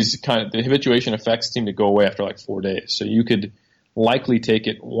 But the habituation effects seem to go away after like 4 days. So you could likely take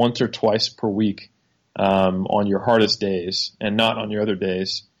it once or twice per week on your hardest days and not on your other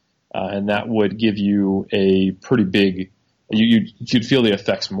days. And that would give you a pretty big, you'd feel the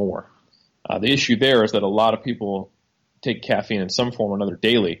effects more. The issue there is that a lot of people take caffeine in some form or another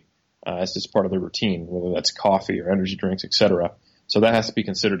daily as just part of their routine, whether that's coffee or energy drinks, etc. So that has to be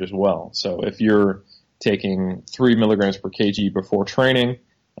considered as well. So if you're taking 3 milligrams per kg before training,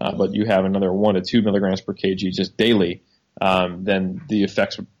 but you have another 1 to 2 milligrams per kg just daily, then the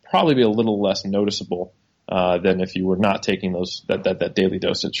effects would probably be a little less noticeable than if you were not taking that daily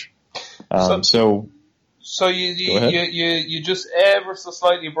dosage. So you just ever so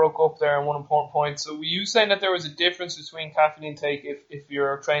slightly broke up there on one important point. So were you saying that there was a difference between caffeine intake if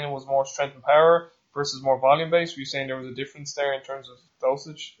your training was more strength and power versus more volume based? Were you saying there was a difference there in terms of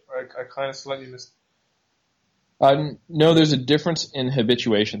dosage? I kind of slightly missed. No, there's a difference in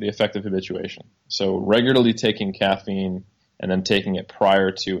habituation, the effect of habituation. So regularly taking caffeine and then taking it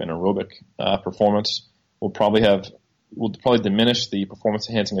prior to an aerobic performance will probably diminish the performance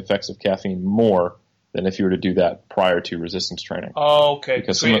enhancing effects of caffeine more than if you were to do that prior to resistance training. Oh, okay.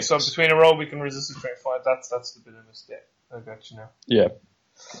 Between aerobic and resistance training, fine. That's the bit of a mistake. I got you now.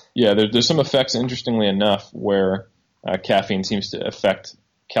 Yeah. There's some effects, interestingly enough, where caffeine seems to affect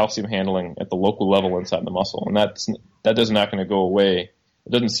calcium handling at the local level inside the muscle, and that is not going to go away.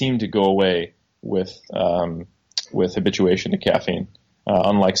 It doesn't seem to go away with habituation to caffeine,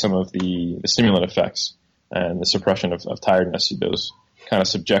 unlike some of the stimulant effects and the suppression of tiredness. Those kind of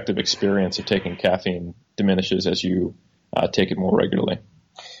subjective experience of taking caffeine diminishes as you take it more regularly.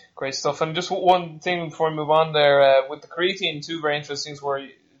 Great stuff. And just one thing before we move on there, with the creatine, two very interesting things where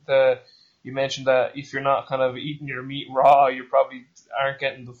you mentioned that if you're not kind of eating your meat raw, you probably aren't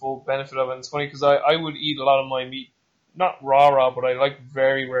getting the full benefit of it. And it's funny because I would eat a lot of my meat, not raw, but I like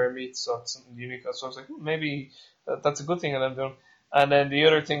very rare meat, so it's something unique. So I was like, maybe that's a good thing that I'm doing. And then the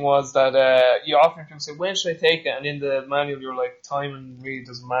other thing was that you often people say, when should I take it? And in the manual, you're like, timing really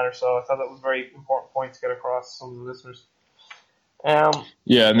doesn't matter. So I thought that was a very important point to get across to some of the listeners.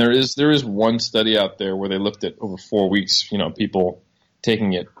 Yeah, and there is one study out there where they looked at over 4 weeks, people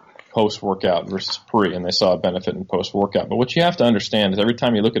taking it post-workout versus pre, and they saw a benefit in post-workout. But what you have to understand is every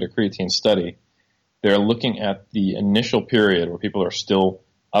time you look at a creatine study, they're looking at the initial period where people are still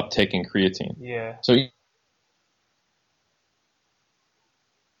uptaking creatine. Yeah. So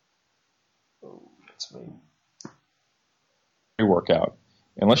that's me. Workout,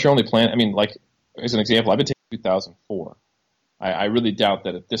 unless you're only planning. Like as an example, I've been taking 2004. I really doubt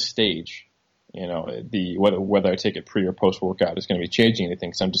that at this stage, whether I take it pre or post workout is going to be changing anything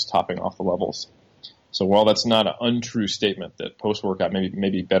because I'm just topping off the levels. So while that's not an untrue statement that post workout may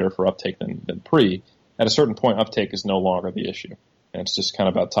be better for uptake than pre, at a certain point uptake is no longer the issue, and it's just kind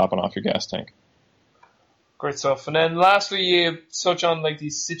of about topping off your gas tank. Great stuff. And then lastly, you touch on like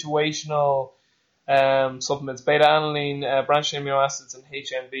these situational supplements, beta-alanine, branched amino acids, and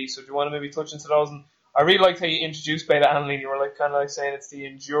HMB. So do you want to maybe touch into those? And I really liked how you introduced beta-alanine. You were like kind of like saying it's the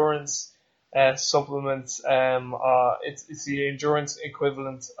endurance supplement. It's the endurance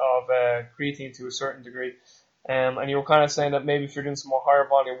equivalent of creatine to a certain degree. And you were kind of saying that maybe if you're doing some more higher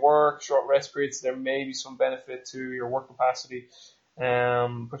volume work, short rest periods, there may be some benefit to your work capacity.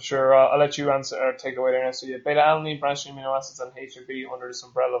 But sure, I'll let you answer or take away there now. So yeah, beta-alanine, branched amino acids, and HMB under this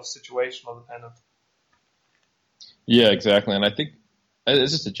umbrella of situational dependent. Yeah, exactly. And I think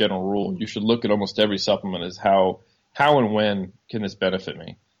it's just a general rule. You should look at almost every supplement as how and when can this benefit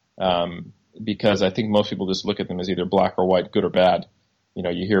me? Because I think most people just look at them as either black or white, good or bad.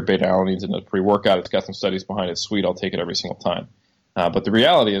 You hear beta-alanine's in the pre-workout. It's got some studies behind it. Sweet, I'll take it every single time. But the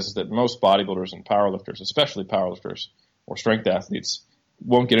reality is that most bodybuilders and powerlifters, especially powerlifters or strength athletes,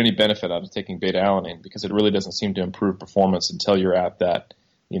 won't get any benefit out of taking beta-alanine because it really doesn't seem to improve performance until you're at that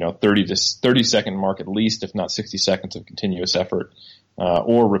 30 second mark at least, if not 60 seconds of continuous effort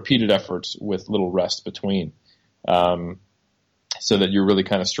or repeated efforts with little rest between, so that you're really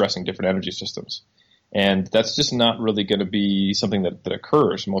kind of stressing different energy systems. And that's just not really going to be something that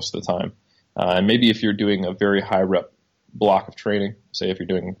occurs most of the time. And maybe if you're doing a very high rep block of training, say if you're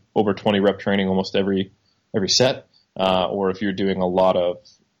doing over 20 rep training almost every set, or if you're doing a lot of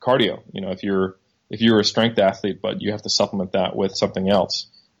cardio, if you're a strength athlete but you have to supplement that with something else,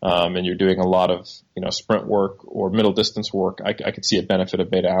 and you're doing a lot of sprint work or middle distance work, I could see a benefit of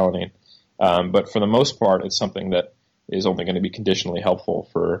beta-alanine. But for the most part, it's something that is only going to be conditionally helpful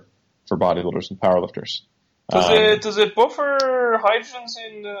for bodybuilders and powerlifters. Does it buffer hydrogens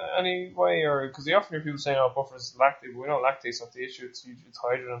in any way, or because you often hear people saying, "Oh, it buffers lactate," but we know lactate's not the issue; it's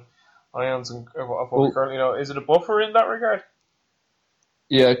hydrogen ions and what we currently know. Is it a buffer in that regard?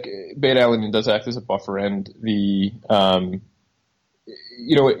 Yeah, beta alanine does act as a buffer, and when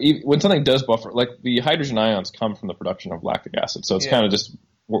something does buffer, like the hydrogen ions come from the production of lactic acid, so it's kind of just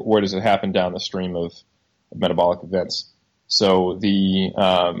where does it happen down the stream of metabolic events. So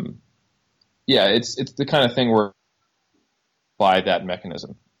it's the kind of thing where by that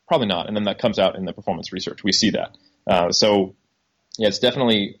mechanism, probably not, and then that comes out in the performance research. We see that. It's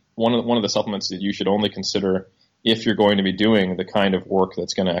definitely one of the supplements that you should only consider if you're going to be doing the kind of work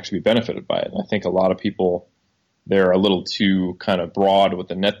that's going to actually be benefited by it. And I think a lot of people, they're a little too kind of broad with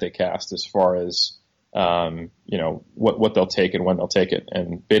the net they cast as far as what they'll take and when they'll take it.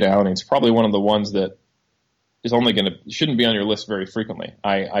 And beta alanine is probably one of the ones that is shouldn't be on your list very frequently.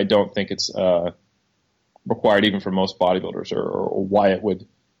 I don't think it's required even for most bodybuilders, or why it would.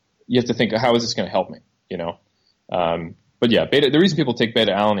 You have to think, how is this going to help me? But yeah, the reason people take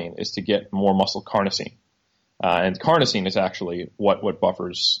beta alanine is to get more muscle carnosine. And carnosine is actually what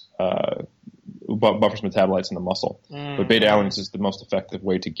buffers metabolites in the muscle. But beta alanine is the most effective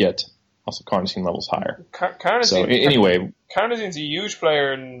way to get muscle carnosine levels higher. Carnosine's a huge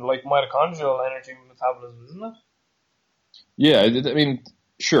player in like mitochondrial energy metabolism, isn't it? Yeah, I mean,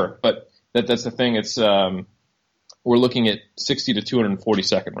 sure, but that's the thing. It's we're looking at 60 to 240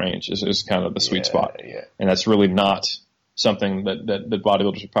 second range is kind of the sweet spot, and that's really not something that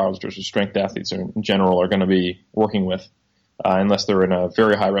bodybuilders or powerlifters or strength athletes in general are going to be working with, unless they're in a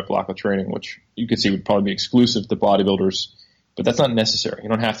very high rep block of training, which you could see would probably be exclusive to bodybuilders, but that's not necessary. You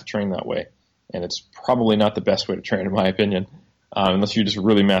don't have to train that way, and it's probably not the best way to train, in my opinion, unless you're just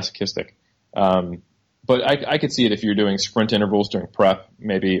really masochistic. But I could see it if you're doing sprint intervals during prep,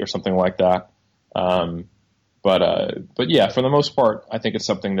 maybe, or something like that. But yeah, for the most part, I think it's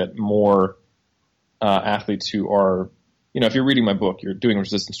something that more athletes who are, if you're reading my book, you're doing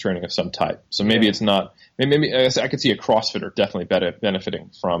resistance training of some type. So maybe it's not. Maybe I could see a CrossFitter definitely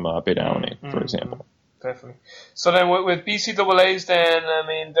benefiting from beta alanine, for example. Definitely. So then with BCAAs, then I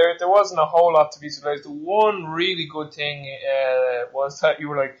mean there wasn't a whole lot to BCAAs. The one really good thing was that you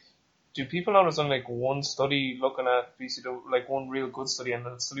were like, do people notice on like one study looking at BCAA, like one real good study, and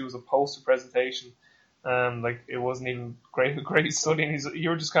the study was a poster presentation. Like it wasn't even great study, and you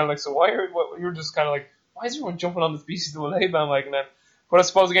were just kind of like, so why is everyone jumping on this BCAA bandwagon then? But I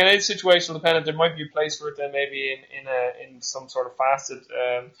suppose again, it's situational dependent. There might be a place for it then, maybe in some sort of fasted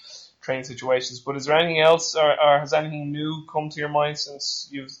training situations. But is there anything else, or has anything new come to your mind since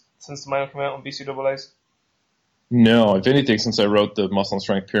the manual came out on BCAAs? No, if anything, since I wrote the Muscle and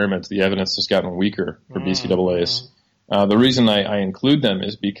Strength Pyramids, the evidence has gotten weaker for BCAAs. The reason I include them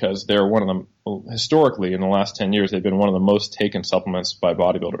is because they're one of them, historically, in the last 10 years, they've been one of the most taken supplements by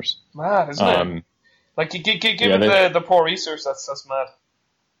bodybuilders. Mad, isn't it? Like, given the poor research, that's mad.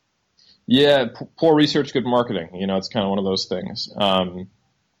 Yeah, poor research, good marketing. It's kind of one of those things.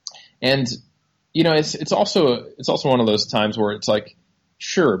 And it's also one of those times where it's like,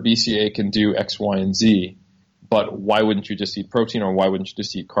 sure, BCA can do X, Y, and Z, but why wouldn't you just eat protein, or why wouldn't you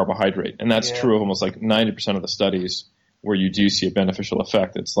just eat carbohydrate? And that's true of almost like 90% of the studies where you do see a beneficial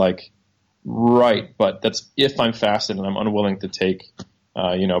effect. It's like, right, but that's if I'm fasted and I'm unwilling to take,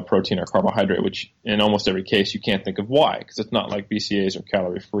 protein or carbohydrate, which in almost every case you can't think of why, because it's not like BCAAs are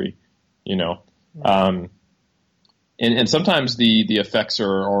calorie free, and sometimes the effects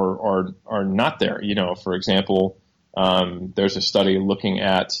are not there. For example, there's a study looking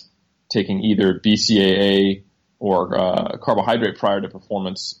at taking either BCAA or carbohydrate prior to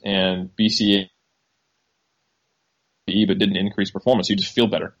performance, and BCAA but didn't increase performance. You just feel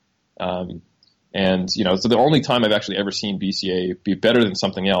better. So the only time I've actually ever seen BCAA be better than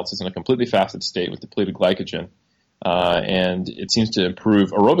something else is in a completely fasted state with depleted glycogen. And it seems to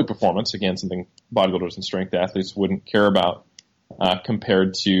improve aerobic performance, again, something bodybuilders and strength athletes wouldn't care about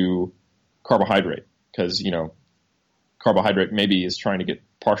compared to carbohydrate, because, carbohydrate maybe is trying to get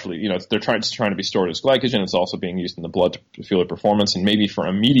partially, they're trying to be stored as glycogen. It's also being used in the blood to fuel performance, and maybe for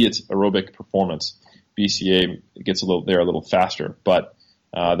immediate aerobic performance, BCA gets a little faster. But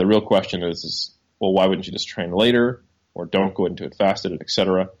the real question is, well, why wouldn't you just train later, or don't go into it fasted, et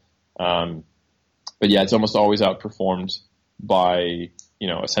cetera? But yeah, it's almost always outperformed by,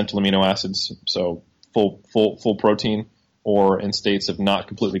 essential amino acids, so full protein, or in states of not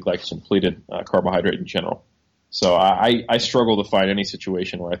completely glycogen depleted carbohydrate in general. So I struggle to find any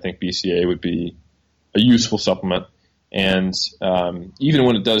situation where I think BCA would be a useful supplement. And even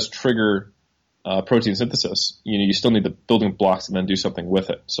when it does trigger protein synthesis, you still need the building blocks and then do something with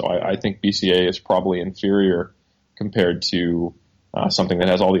it. So I think BCA is probably inferior compared to something that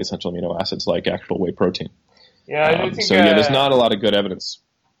has all the essential amino acids like actual whey protein. Yeah, I think, there's not a lot of good evidence.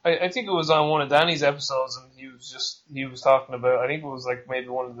 I think it was on one of Danny's episodes, and he was talking about, I think it was like maybe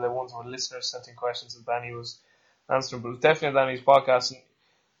one of the ones where listeners sent in questions that Danny was answering, but it was definitely Danny's podcast. And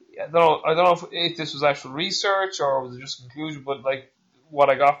I don't know if this was actual research or was it just conclusion, but like what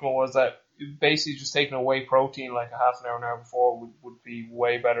I got from it was that basically just taking a whey protein like a half an hour before would be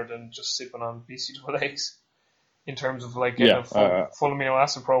way better than just sipping on BCAAs in terms of like getting a full amino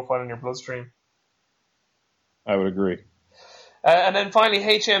acid profile in your bloodstream. I would agree. And then finally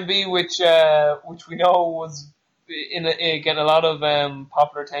HMB, which we know was getting a lot of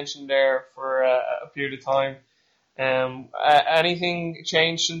popular attention there for a period of time. Anything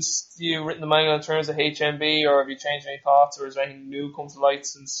changed since you've written the manual in terms of HMB, or have you changed any thoughts, or has anything new come to light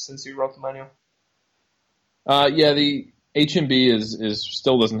since you wrote the manual? The HMB is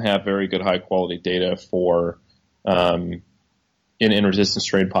still doesn't have very good high quality data for in resistant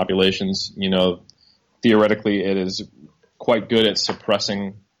strain populations. Theoretically, it is quite good at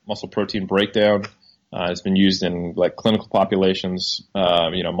suppressing muscle protein breakdown. It's been used in like clinical populations,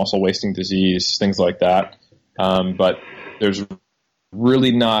 muscle wasting disease, things like that. But there's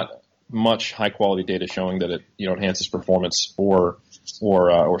really not much high quality data showing that it enhances performance or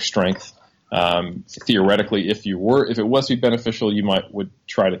strength. Theoretically, if it was to be beneficial, you would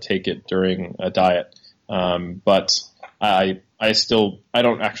try to take it during a diet. But I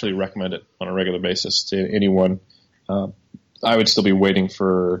don't actually recommend it on a regular basis to anyone. I would still be waiting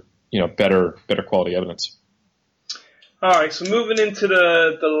for better quality evidence. All right, so moving into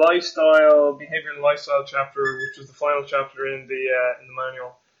the lifestyle, behavior and lifestyle chapter, which was the final chapter in the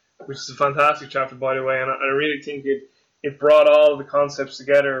manual, which is a fantastic chapter, by the way, and I really think it brought all of the concepts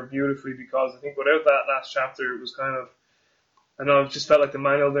together beautifully, because I think without that last chapter, it was kind of, it just felt like the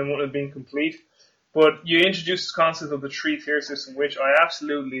manual then wouldn't have been complete. But you introduced this concept of the 3-tier system, which I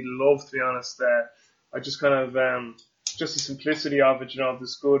absolutely love, to be honest. I just kind of, just the simplicity of it,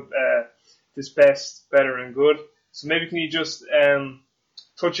 this good, this best, better, and good. So maybe can you just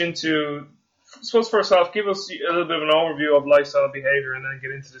touch into, I suppose first off, give us a little bit of an overview of lifestyle behavior and then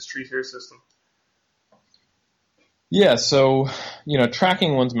get into this 3-tier system. Yeah, so,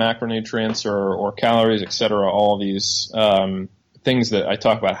 tracking one's macronutrients or calories, etc., all these things that I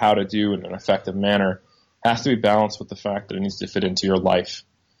talk about how to do in an effective manner has to be balanced with the fact that it needs to fit into your life.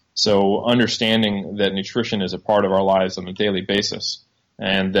 So understanding that nutrition is a part of our lives on a daily basis,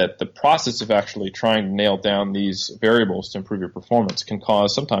 and that the process of actually trying to nail down these variables to improve your performance can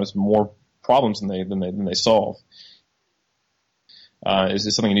cause sometimes more problems than they solve,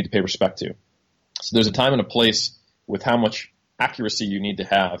 is something you need to pay respect to. So there's a time and a place with how much accuracy you need to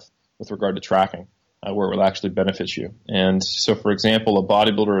have with regard to tracking, where it will actually benefit you. And so, for example, a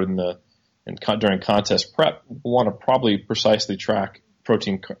bodybuilder during contest prep will want to probably precisely track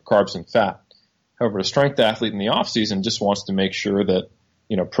protein, carbs, and fat. However, a strength athlete in the off season just wants to make sure that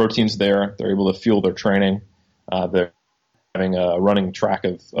protein's there, they're able to fuel their training, they're having a running track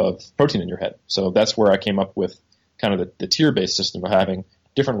of protein in your head. So that's where I came up with kind of the tier-based system of having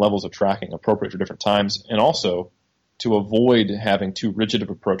different levels of tracking appropriate for different times, and also to avoid having too rigid of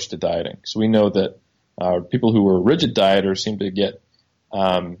an approach to dieting. So we know that people who are rigid dieters seem to get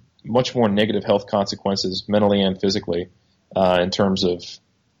much more negative health consequences mentally and physically in terms of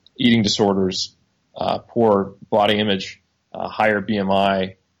eating disorders, poor body image, higher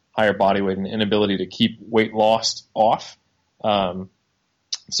BMI, higher body weight, and inability to keep weight lost off.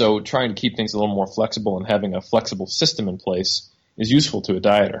 So trying to keep things a little more flexible and having a flexible system in place is useful to a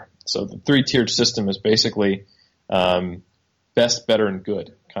dieter. So the 3-tiered system is basically best, better, and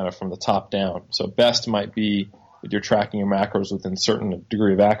good, kind of from the top down. So best might be that you're tracking your macros within a certain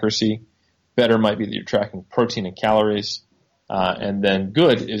degree of accuracy. Better might be that you're tracking protein and calories. And then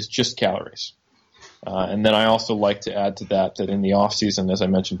good is just calories. And then I also like to add to that in the off season, as I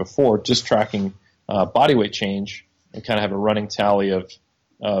mentioned before, just tracking body weight change and kind of have a running tally of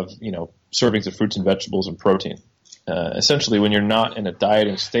servings of fruits and vegetables and protein. Essentially, when you're not in a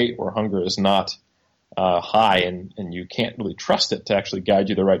dieting state where hunger is not high and you can't really trust it to actually guide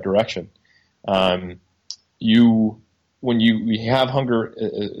you the right direction, when you have hunger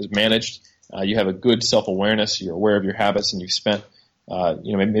managed, you have a good self-awareness, you're aware of your habits, and you've spent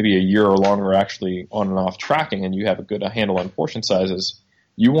maybe a year or longer actually on and off tracking, and you have a good handle on portion sizes.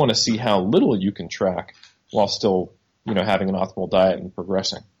 You want to see how little you can track while still having an optimal diet and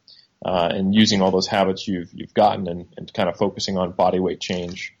progressing, and using all those habits you've gotten and kind of focusing on body weight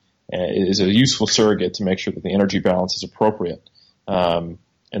change is a useful surrogate to make sure that the energy balance is appropriate.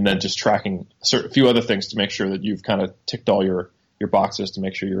 and then just tracking a few other things to make sure that you've kind of ticked all your boxes to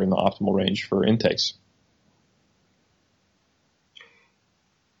make sure you're in the optimal range for intakes.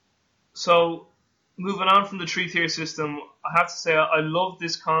 So, moving on from the three-tier system, I have to say I love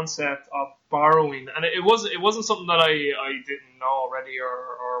this concept of borrowing, and it wasn't something that I didn't know already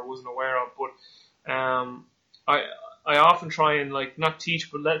or wasn't aware of, but I often try and like not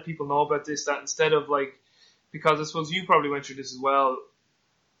teach but let people know about this, that instead of like, because I suppose you probably went through this as well,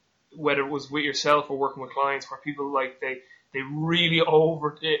 whether it was with yourself or working with clients, where people like they really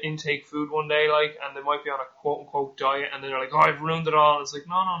over intake food one day, like, and they might be on a quote unquote diet, and then they're like, oh, I've ruined it all. And it's like,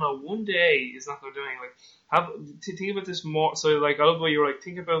 no, one day is not going to do anything. Like, think about this more. So, like, I love the way you're like,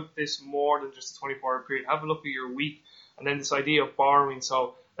 think about this more than just a 24-hour period. Have a look at your week, and then this idea of borrowing.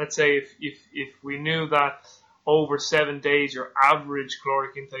 So, let's say if we knew that over 7 days your average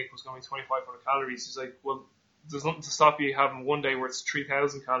caloric intake was going to be 2,500 calories, it's like, well, there's nothing to stop you having one day where it's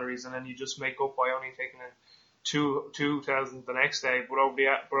 3,000 calories, and then you just make up by only taking in 2,000 the next day, but over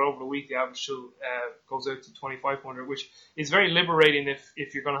the week the average still goes out to 2,500, which is very liberating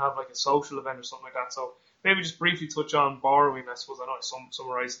if you're going to have like a social event or something like that. So maybe just briefly touch on borrowing. I suppose I know I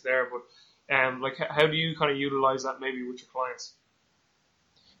summarized it there, but like how do you kind of utilize that maybe with your clients?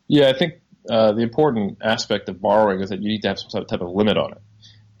 Yeah, I think the important aspect of borrowing is that you need to have some type of limit on it,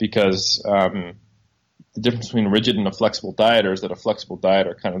 because the difference between a rigid and a flexible dieter is that a flexible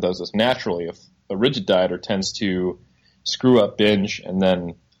dieter kind of does this naturally. If a rigid dieter tends to screw up binge and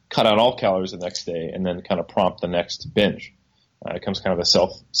then cut out all calories the next day and then kind of prompt the next binge. It becomes kind of a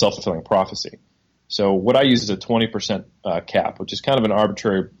self-fulfilling prophecy. So what I use is a 20% cap, which is kind of an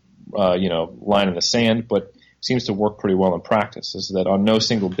arbitrary line in the sand, but seems to work pretty well in practice, is that on no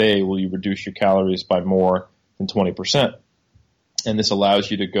single day will you reduce your calories by more than 20%. And this allows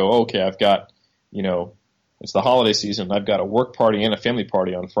you to go, okay, I've got, it's the holiday season. I've got a work party and a family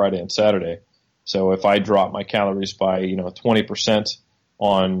party on Friday and Saturday. So if I drop my calories by, 20%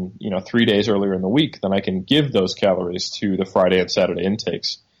 on, 3 days earlier in the week, then I can give those calories to the Friday and Saturday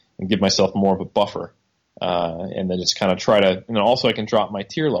intakes and give myself more of a buffer. And then just kind of try to, and also I can drop my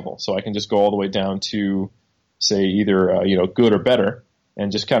tier level. So I can just go all the way down to, say, either, good or better,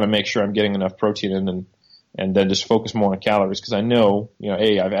 and just kind of make sure I'm getting enough protein in, and then just focus more on calories, because I know,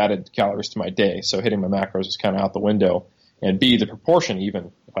 A, I've added calories to my day, so hitting my macros is kind of out the window, and B, the proportion,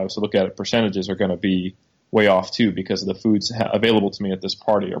 even if I was to look at it, percentages are going to be way off too, because the foods available to me at this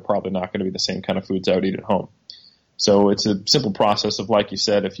party are probably not going to be the same kind of foods I would eat at home. So it's a simple process of, like you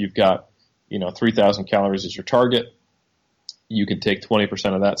said, if you've got 3,000 calories as your target, you can take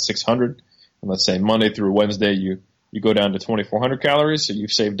 20% of that, 600, and let's say Monday through Wednesday you go down to 2,400 calories, so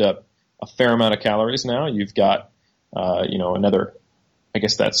you've saved up a fair amount of calories now. You've got, another, I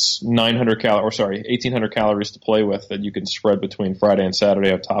guess that's 1,800 calories to play with that you can spread between Friday and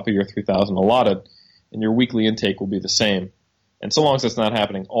Saturday on top of your 3,000 allotted, and your weekly intake will be the same. And so long as it's not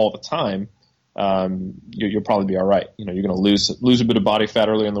happening all the time, you'll probably be all right. You're going to lose a bit of body fat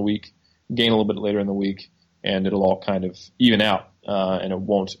early in the week, gain a little bit later in the week, and it'll all kind of even out, and it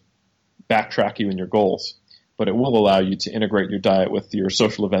won't backtrack you in your goals. But it will allow you to integrate your diet with your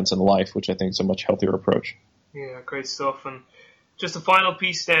social events and life, which I think is a much healthier approach. Yeah, great stuff. And just a final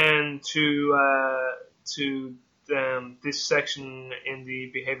piece then to this section in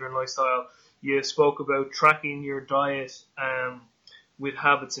the behavior and lifestyle. You spoke about tracking your diet with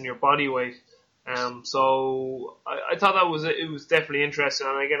habits and your body weight. So I thought it was definitely interesting,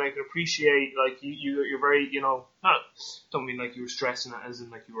 and again I can appreciate like you're very don't mean like you were stressing it as in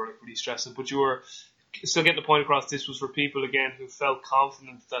like you were like really stressing, but you were still getting the point across. This was for people again who felt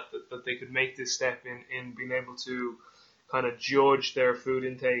confident that they could make this step in being able to kind of judge their food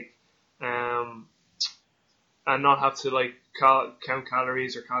intake and not have to like count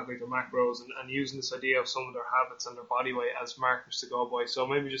calories or calculate their macros, and using this idea of some of their habits and their body weight as markers to go by. So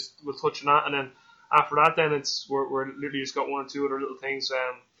maybe just we'll touch on that, and then after that, then we're literally just got one or two other little things.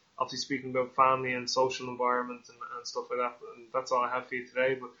 Obviously speaking about family and social environment and stuff like that. And that's all I have for you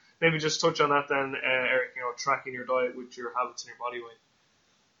today. But maybe just touch on that then, Eric. Tracking your diet with your habits and your body weight.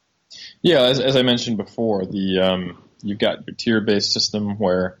 Yeah, as I mentioned before, you've got your tier-based system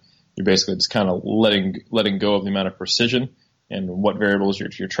where you're basically just kind of letting go of the amount of precision and what variables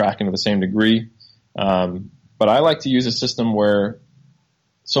you're tracking to the same degree. But I like to use a system where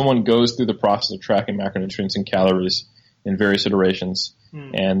someone goes through the process of tracking macronutrients and calories in various iterations,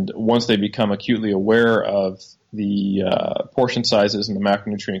 and once they become acutely aware of the portion sizes and the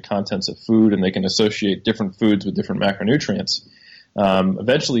macronutrient contents of food, and they can associate different foods with different macronutrients,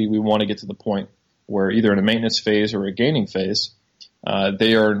 eventually we want to get to the point where either in a maintenance phase or a gaining phase,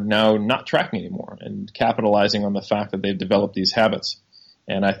 they are now not tracking anymore and capitalizing on the fact that they've developed these habits.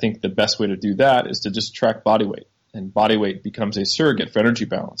 And I think the best way to do that is to just track body weight. And body weight becomes a surrogate for energy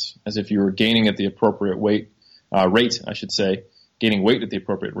balance, as if you were gaining at the appropriate rate, gaining weight at the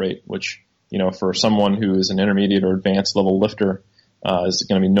appropriate rate, which, for someone who is an intermediate or advanced level lifter, is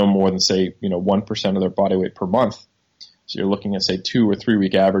going to be no more than, say, 1% of their body weight per month. So you're looking at, say, 2 or 3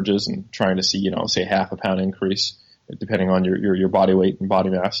 week averages and trying to see, say, half a pound increase, depending on your body weight and body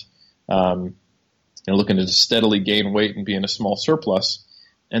mass. Looking to just steadily gain weight and be in a small surplus,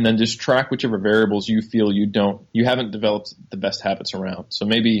 and then just track whichever variables you feel you haven't developed the best habits around. So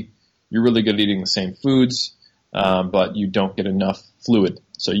maybe you're really good at eating the same foods, but you don't get enough fluid.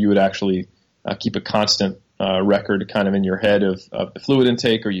 So you would actually keep a constant record kind of in your head of the fluid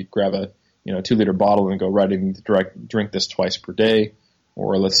intake, or you grab a 2-liter bottle and go right in to drink this twice per day.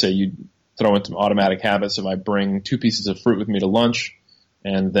 Or let's say you throw in some automatic habits of I bring 2 pieces of fruit with me to lunch,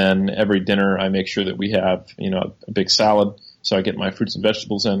 and then every dinner I make sure that we have a big salad, so I get my fruits and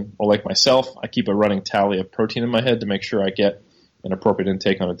vegetables in. Or like myself, I keep a running tally of protein in my head to make sure I get an appropriate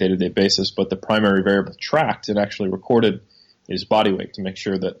intake on a day-to-day basis. But the primary variable tracked and actually recorded is body weight, to make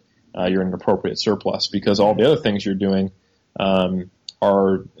sure that you're in an appropriate surplus, because all the other things you're doing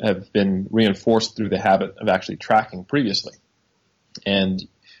have been reinforced through the habit of actually tracking previously. And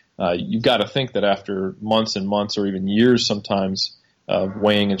you've got to think that after months and months, or even years sometimes, of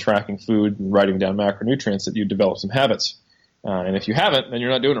weighing and tracking food and writing down macronutrients, that you develop some habits. And if you haven't, then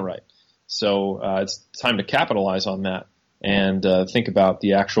you're not doing it right. So it's time to capitalize on that and think about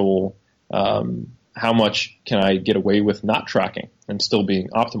the actual how much can I get away with not tracking and still being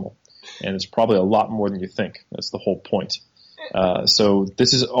optimal. And it's probably a lot more than you think. That's the whole point. So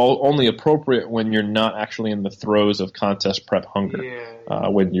this is only appropriate when you're not actually in the throes of contest prep hunger,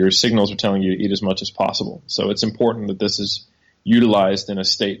 when your signals are telling you to eat as much as possible. So it's important that this is utilized in a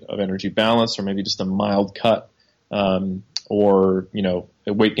state of energy balance, or maybe just a mild cut, or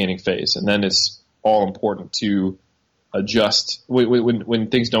a weight gaining phase. And then it's all important to adjust when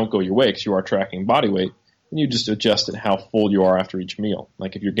things don't go your way, because you are tracking body weight. And you just adjust at how full you are after each meal.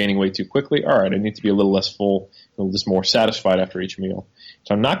 Like if you're gaining weight too quickly, all right, I need to be a little less full, a little just more satisfied after each meal.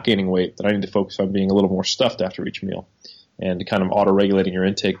 If I'm not gaining weight, then I need to focus on being a little more stuffed after each meal, and kind of auto-regulating your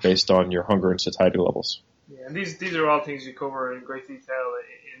intake based on your hunger and satiety levels. Yeah, and these are all things you cover in great detail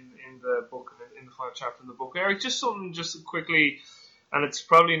in the book, in the final chapter of the book. Eric, just quickly, and it's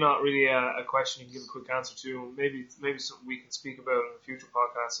probably not really a question you can give a quick answer to. Maybe something we can speak about in a future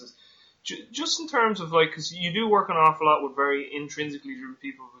podcast is, just in terms of, because you do work an awful lot with very intrinsically driven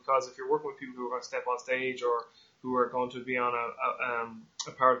people, because if you're working with people who are going to step on stage or who are going to be on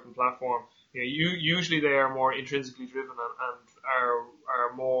a powerlifting platform, usually they are more intrinsically driven and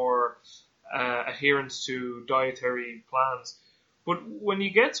are more adherent to dietary plans. But when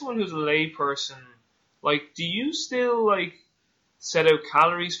you get someone who's a lay person, do you still set out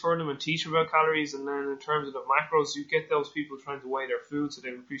calories for them and teach them about calories, and then in terms of the macros, you get those people trying to weigh their food so they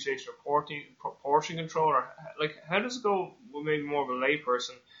have appreciation of portion control, or how does it go with maybe more of a lay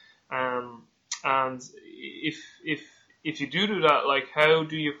person? And if you do that, how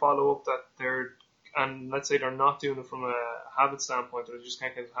do you follow up that and let's say they're not doing it from a habit standpoint, or they just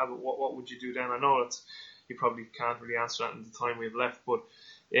can't get a habit, what would you do then? I know that you probably can't really answer that in the time we have left, but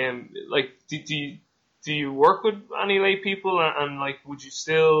do you work with any lay people, and would you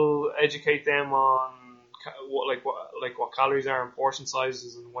still educate them on what calories are and portion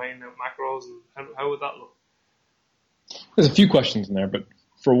sizes and weighing out macros, and how would that look? There's a few questions in there, but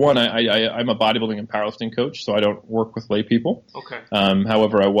for one, I'm a bodybuilding and powerlifting coach, so I don't work with lay people. Okay.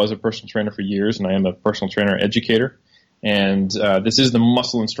 However, I was a personal trainer for years, and I am a personal trainer educator. And this is the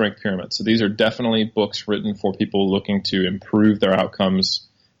Muscle and Strength Pyramid. So these are definitely books written for people looking to improve their outcomes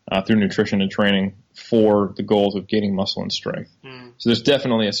through nutrition and training for the goals of gaining muscle and strength. So there's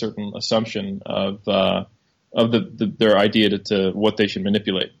definitely a certain assumption of their idea to what they should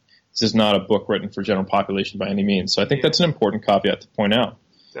manipulate. This is not a book written for general population by any means. So I think that's an important caveat to point out.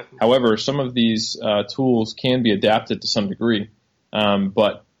 Definitely. However, some of these tools can be adapted to some degree.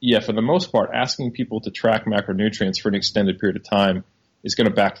 But yeah, for the most part, asking people to track macronutrients for an extended period of time is going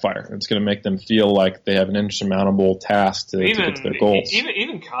to backfire. It's going to make them feel like they have an insurmountable task to get to their goals.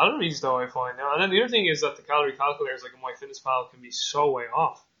 Even calories, though, I find now. And then the other thing is that the calorie calculators, like in MyFitnessPal, can be so way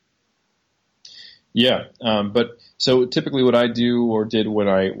off. Yeah, but so typically what I do or did when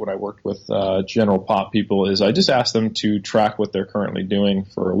I worked with general pop people is I just ask them to track what they're currently doing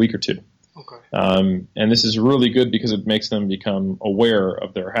for a week or two. Okay. And this is really good because it makes them become aware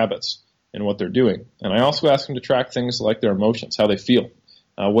of their habits and what they're doing. And I also ask them to track things like their emotions, how they feel,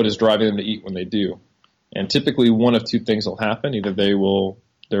 what is driving them to eat when they do. And typically one of two things will happen. Either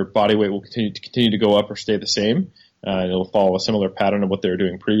their body weight will continue to go up or stay the same, It'll follow a similar pattern of what they were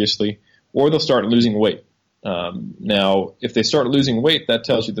doing previously, or they'll start losing weight. Now, if they start losing weight, that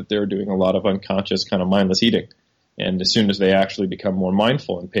tells you that they're doing a lot of unconscious kind of mindless eating. And as soon as they actually become more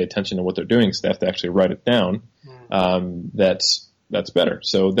mindful and pay attention to what they're doing, so they have to actually write it down, that's better.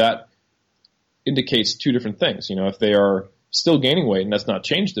 So that indicates two different things. If they are still gaining weight and that's not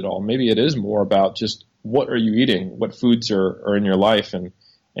changed at all, maybe it is more about just what are you eating, what foods are in your life, and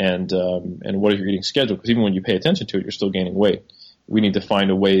what is your eating schedule. Because even when you pay attention to it, you're still gaining weight. We need to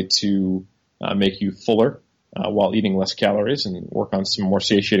find a way to make you fuller while eating less calories, and work on some more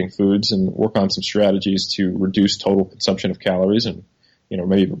satiating foods, and work on some strategies to reduce total consumption of calories, and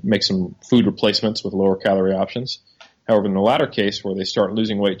maybe make some food replacements with lower calorie options. However, in the latter case, where they start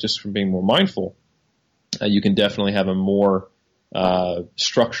losing weight just from being more mindful, you can definitely have a more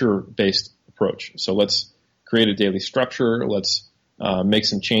structure-based approach. So let's create a daily structure. Let's make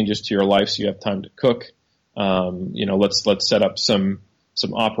some changes to your life so you have time to cook. Let's set up some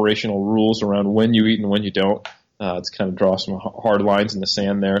operational rules around when you eat and when you don't. Let's kind of draw some hard lines in the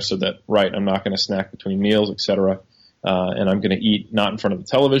sand there, so that, right, I'm not going to snack between meals, etc. And I'm going to eat not in front of the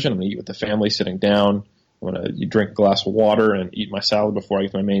television. I'm going to eat with the family sitting down. I'm going to drink a glass of water and eat my salad before I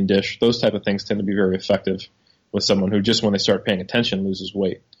get to my main dish. Those type of things tend to be very effective with someone who just, when they start paying attention, loses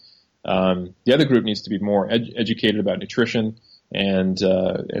weight. The other group needs to be more educated about nutrition and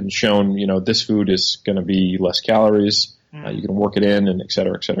shown, this food is going to be less calories. You can work it in, and et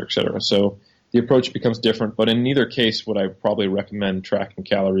cetera, et cetera, et cetera. So the approach becomes different, but in neither case would I probably recommend tracking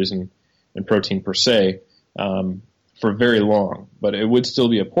calories and protein per se for very long, but it would still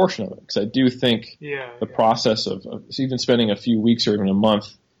be a portion of it, because I do think the process of even spending a few weeks or even a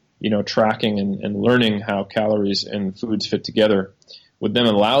month, tracking and learning how calories and foods fit together would then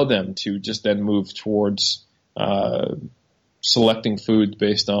allow them to just then move towards selecting foods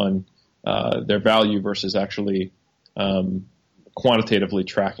based on their value versus actually quantitatively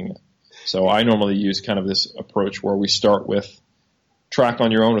tracking it. So I normally use kind of this approach where we start with track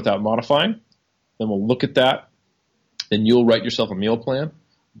on your own without modifying. Then we'll look at that. Then you'll write yourself a meal plan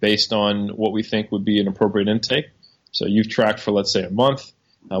based on what we think would be an appropriate intake. So you've tracked for, let's say, a month.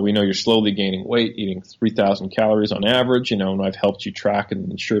 We know you're slowly gaining weight, eating 3,000 calories on average, and I've helped you track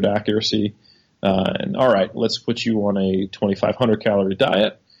and ensured accuracy. And all right, let's put you on a 2,500 calorie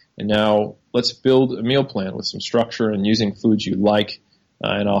diet. And now let's build a meal plan with some structure and using foods you like.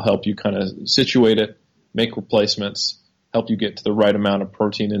 And I'll help you kind of situate it, make replacements, help you get to the right amount of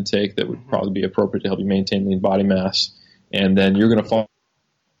protein intake that would probably be appropriate to help you maintain lean body mass. And then you're going to follow a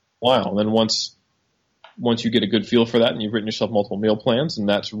while. And then once you get a good feel for that and you've written yourself multiple meal plans, and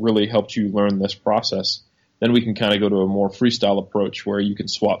that's really helped you learn this process, then we can kind of go to a more freestyle approach where you can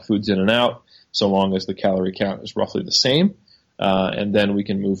swap foods in and out so long as the calorie count is roughly the same. And then we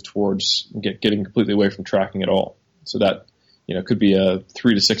can move towards getting completely away from tracking at all. So that could be a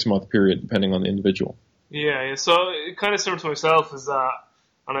 3 to 6 month period depending on the individual. Yeah. So it kind of similar to myself is that,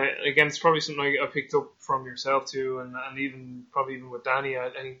 and again, it's probably something I picked up from yourself too, and even with Danny. I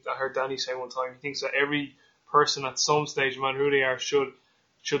think I heard Danny say one time he thinks that every person at some stage, no matter who they are,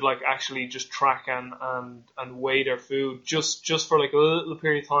 should like actually just track and weigh their food just for like a little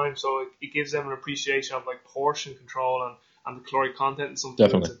period of time, so it gives them an appreciation of like portion control and the caloric content and some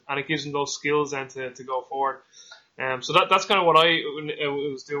foods, and it gives them those skills then to go forward. So that's kind of what I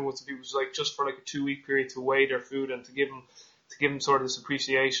was doing with some people, was like just for like a 2-week period to weigh their food and to give them sort of this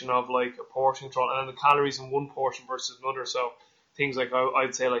appreciation of like a portion control and then the calories in one portion versus another. So things like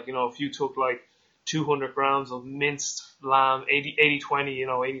I'd say, like, if you took like 200 grams of minced lamb,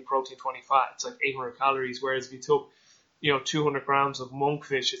 80-20, 80 protein, 20 fat, it's like 800 calories. Whereas if you took 200 grams of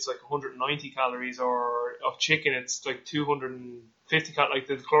monkfish, it's like 190 calories, or of chicken, it's like 250 calories. Like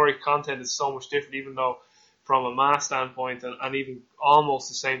the caloric content is so much different, even though from a mass standpoint and even almost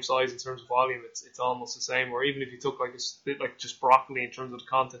the same size in terms of volume, it's almost the same. Or even if you took like a bit like just broccoli in terms of the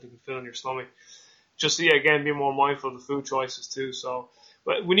content it can fill in your stomach. Just again, be more mindful of the food choices too. So,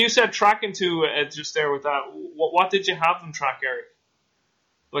 but when you said tracking too, just there with that, what did you have them track, Eric?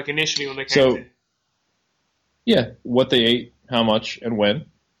 Like initially when they came to? Yeah, what they ate, how much, and when,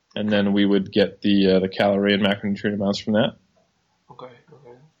 and then we would get the calorie and macronutrient amounts from that. Okay,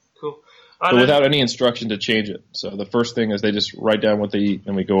 cool. But without any instruction to change it. So the first thing is they just write down what they eat,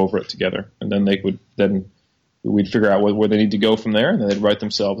 and we go over it together, and then we'd figure out where they need to go from there, and then they'd write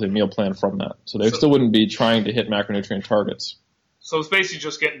themselves a meal plan from that. So they still wouldn't be trying to hit macronutrient targets. So it's basically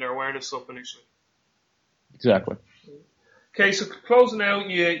just getting their awareness up initially. Exactly. Okay, so closing out,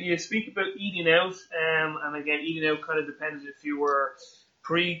 you speak about eating out, and again, eating out kind of depends if you were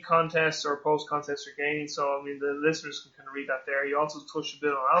pre-contest or post-contest or gaining. So, I mean, the listeners can kind of read that there. You also touched a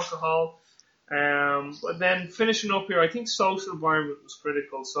bit on alcohol. But then finishing up here, I think social environment was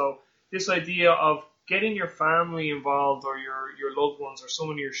critical. So this idea of getting your family involved, or your loved ones, or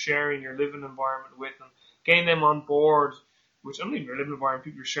someone you're sharing your living environment with, and getting them on board, which I don't even your living environment,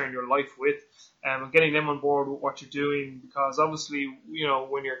 people you're sharing your life with, and getting them on board with what you're doing, because obviously,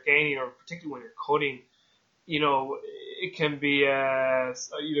 when you're gaining, or particularly when you're cutting, it can be, I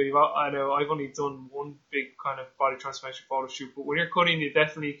know I've only done one big kind of body transformation photo shoot, but when you're cutting, it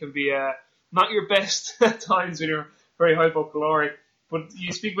definitely can be not your best at times when you're very hypocaloric. But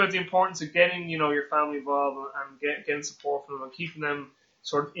you speak about the importance of getting, your family involved, and getting support from them, and keeping them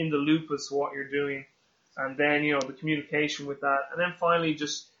sort of in the loop as to what you're doing. And then, the communication with that. And then finally,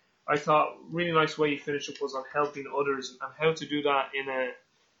 just, I thought, really nice way you finished up was on helping others, and how to do that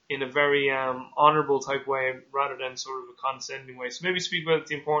in a very honourable type way, rather than sort of a condescending way. So maybe speak about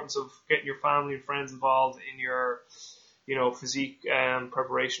the importance of getting your family and friends involved in your, physique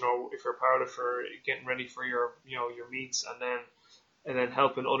preparation, or if you're a powerlifter, getting ready for your meets, and then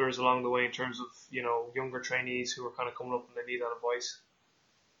helping others along the way in terms of, younger trainees who are kind of coming up and they need that advice.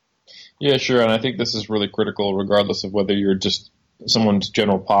 Yeah, sure. And I think this is really critical, regardless of whether you're just someone's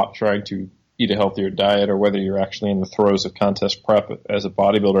general pop trying to eat a healthier diet, or whether you're actually in the throes of contest prep as a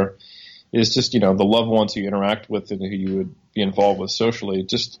bodybuilder, is just, the loved ones who you interact with and who you would be involved with socially,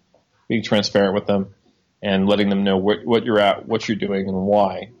 just being transparent with them and letting them know what you're at, what you're doing, and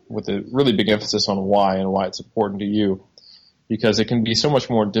why, with a really big emphasis on why and why it's important to you, because it can be so much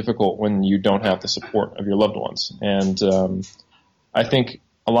more difficult when you don't have the support of your loved ones. And I think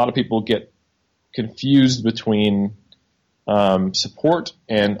a lot of people get confused between support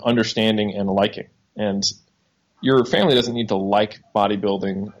and understanding and liking. And your family doesn't need to like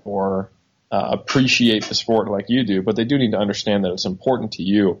bodybuilding or appreciate the sport like you do, but they do need to understand that it's important to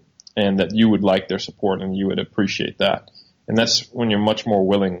you, and that you would like their support and you would appreciate that. And that's when you're much more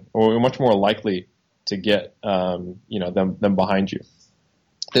willing, or much more likely to get them behind you.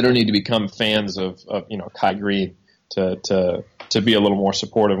 They don't need to become fans of Kai Green to be a little more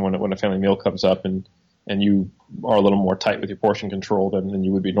supportive when a family meal comes up and you are a little more tight with your portion control than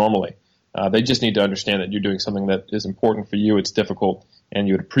you would be normally. They just need to understand that you're doing something that is important for you, it's difficult, and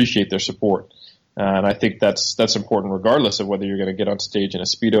you would appreciate their support. And I think that's important regardless of whether you're going to get on stage in a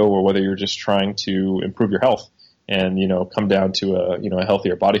Speedo, or whether you're just trying to improve your health and, come down to a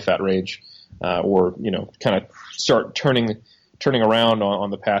healthier body fat range, or, kind of start turning around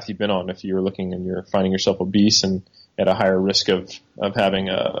on the path you've been on, if you're looking and you're finding yourself obese and at a higher risk of having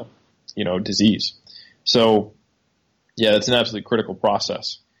a, disease. So, yeah, it's an absolutely critical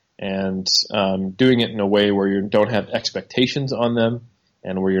process. And doing it in a way where you don't have expectations on them,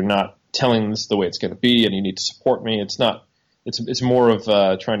 and where you're not telling them this is the way it's going to be and you need to support me. It's more of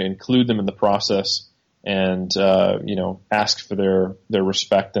trying to include them in the process, and ask for their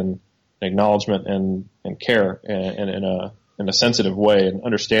respect and acknowledgement and care, and in a sensitive way, and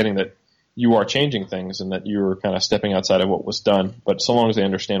understanding that you are changing things and that you're kind of stepping outside of what was done. But so long as they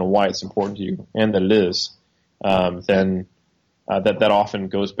understand why it's important to you and that it is, then that often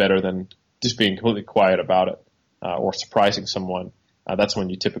goes better than just being completely quiet about it, or surprising someone. That's when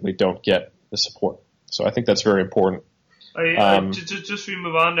you typically don't get the support. So I think that's very important. Just to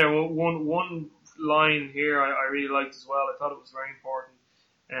move on there, one line here I really liked as well. I thought it was very important.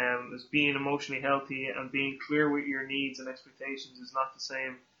 Is being emotionally healthy and being clear with your needs and expectations is not the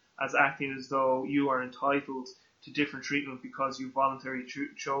same as acting as though you are entitled to different treatment because you voluntarily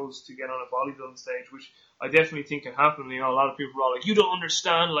chose to get on a bodybuilding stage, which I definitely think can happen. A lot of people are all like, you don't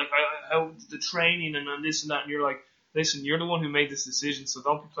understand, like, how the training and this and that, and you're like, listen, you're the one who made this decision, so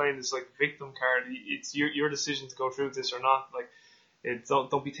don't be playing this like victim card. It's your decision to go through with this or not. Like,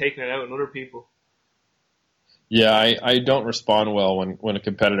 don't be taking it out on other people. Yeah, I don't respond well when a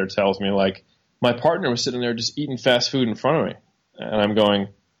competitor tells me, like, my partner was sitting there just eating fast food in front of me, and I'm going,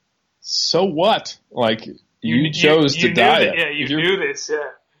 so what? Like, you chose to diet. Yeah, you knew this, yeah.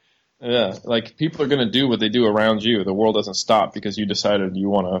 Yeah, like, people are going to do what they do around you. The world doesn't stop because you decided you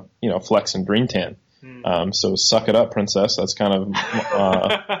want to, flex and dream tan. So suck it up, princess. That's kind of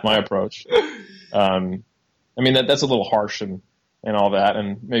my approach. That's a little harsh and all that,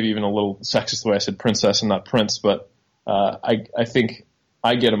 and maybe even a little sexist the way I said princess and not prince, but I think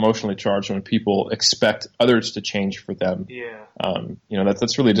I get emotionally charged when people expect others to change for them. Yeah.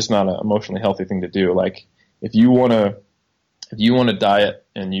 That's really just not an emotionally healthy thing to do. Like, if you want to diet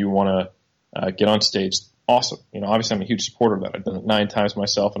and you want to get on stage, awesome. Obviously I'm a huge supporter of that. I've done it 9 times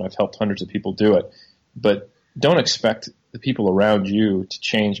myself, and I've helped hundreds of people do it. But don't expect the people around you to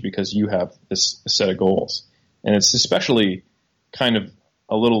change because you have this set of goals. And it's especially kind of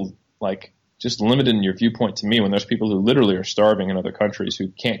a little, like, just limiting your viewpoint to me when there's people who literally are starving in other countries who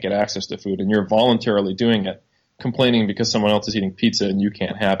can't get access to food, and you're voluntarily doing it, complaining because someone else is eating pizza and you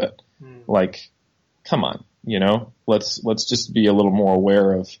can't have it. Like, come on, let's just be a little more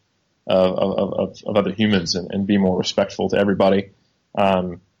aware of other humans and be more respectful to everybody.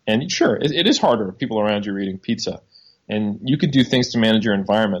 And sure, it is harder if people around you are eating pizza, and you can do things to manage your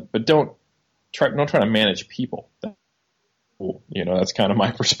environment, but don't try to manage people. That's kind of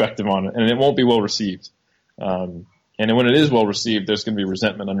my perspective on it, and it won't be well received. And when it is well received, there's going to be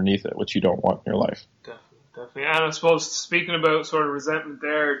resentment underneath it, which you don't want in your life. Definitely. And I suppose speaking about sort of resentment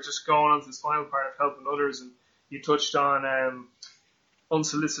there, just going on to this final part of helping others, and you touched on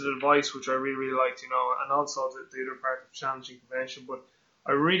unsolicited advice, which I really, really liked, and also the other part of challenging convention. But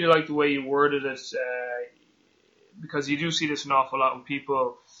I really like the way you worded it, because you do see this an awful lot when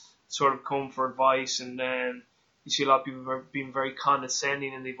people sort of come for advice, and then you see a lot of people being very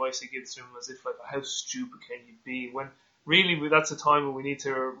condescending in the advice they give to them, as if like, how stupid can you be? When really that's a time when we need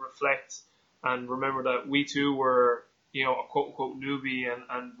to reflect and remember that we too were, a quote unquote newbie,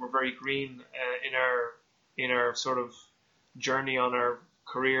 and we're very green in our sort of journey on our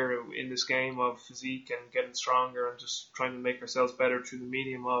career in this game of physique and getting stronger and just trying to make ourselves better through the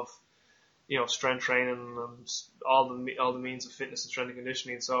medium of strength training and all the means of fitness and strength and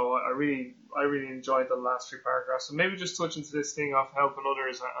conditioning. So I really enjoyed the last few paragraphs. So maybe just touch into this thing of helping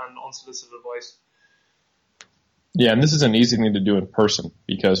others and unsolicited advice. Yeah, and this is an easy thing to do in person,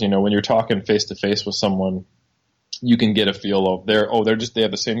 because when you're talking face to face with someone, you can get a feel of they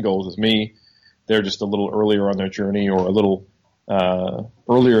have the same goals as me. They're just a little earlier on their journey, or a little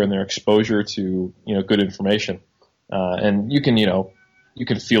earlier in their exposure to good information, and you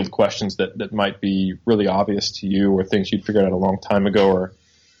can field questions that might be really obvious to you, or things you'd figured out a long time ago, or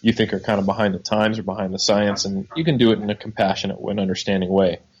you think are kind of behind the times or behind the science, and you can do it in a compassionate and understanding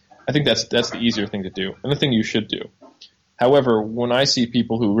way. I think that's the easier thing to do, and the thing you should do. However, when I see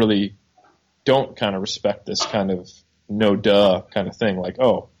people who really don't kind of respect this kind of no duh kind of thing, like,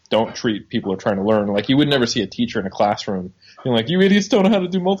 don't treat people who are trying to learn, like you would never see a teacher in a classroom being like, you idiots don't know how to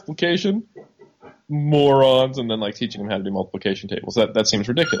do multiplication, morons, and then like teaching them how to do multiplication tables. That seems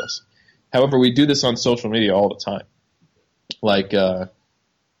ridiculous. However, we do this on social media all the time. Like,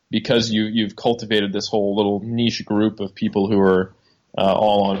 because you've cultivated this whole little niche group of people who are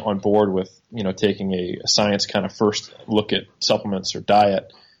all on board with taking a science kind of first look at supplements or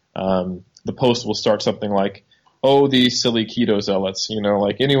diet. The post will start something like, these silly keto zealots,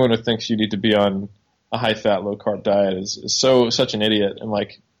 like anyone who thinks you need to be on a high fat, low carb diet is such an idiot. And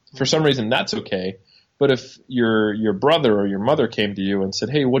like, for some reason that's okay. But if your brother or your mother came to you and said,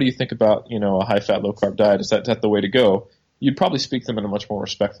 hey, what do you think about, a high fat, low carb diet? Is that the way to go? You'd probably speak to them in a much more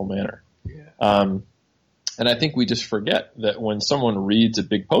respectful manner. Yeah. And I think we just forget that when someone reads a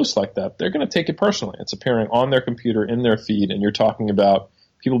big post like that, they're going to take it personally. It's appearing on their computer, in their feed, and you're talking about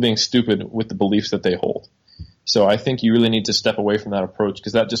people being stupid with the beliefs that they hold. So I think you really need to step away from that approach,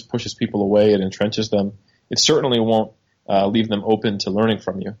 because that just pushes people away and entrenches them. It certainly won't leave them open to learning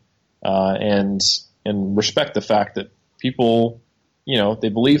from you. And respect the fact that people, they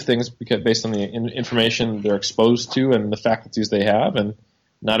believe things based on the information they're exposed to and the faculties they have, and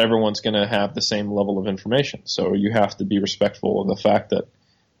not everyone's going to have the same level of information. So you have to be respectful of the fact that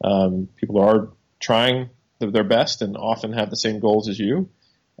people are trying their best and often have the same goals as you.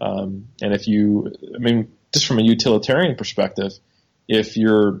 And just from a utilitarian perspective, if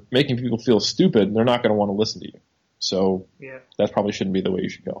you're making people feel stupid, they're not going to want to listen to you. So that probably shouldn't be the way you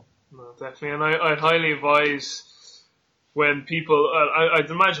should go. No, definitely. And I'd highly advise when people, I'd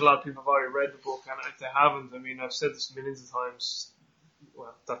imagine a lot of people have already read the book, and if they haven't, I've said this millions of times.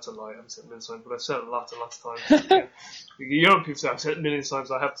 Well, that's a lie. I haven't said it millions of times, but I've said it lots and lots of times. People say I've said it millions of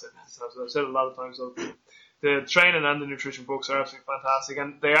times. I haven't said it millions of times, but I've said it a lot of times. So the training and the nutrition books are absolutely fantastic,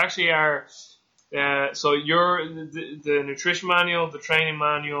 and they actually are. So the nutrition manual, the training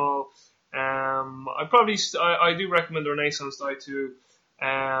manual. I do recommend the Renaissance diet too.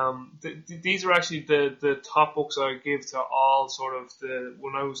 These are actually the top books I give to all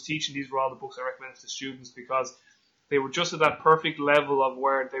when I was teaching. These were all the books I recommended to students, because they were just at that perfect level of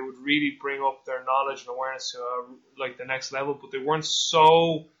where they would really bring up their knowledge and awareness to like the next level, but they weren't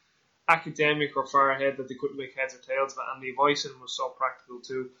so academic or far ahead that they couldn't make heads or tails of it, and the advice in them was so practical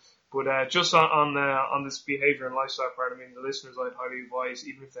too. But just on this behavior and lifestyle part, the listeners, I'd highly advise,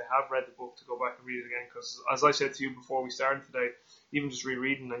 even if they have read the book, to go back and read it again, because as I said to you before we started today, even just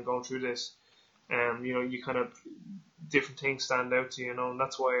rereading and going through this, you kind of, different things stand out to you, and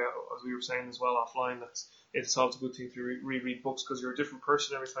that's why, as we were saying as well offline, it's always a good thing to reread books, because you're a different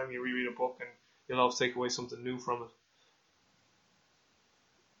person every time you reread a book, and you'll always take away something new from it.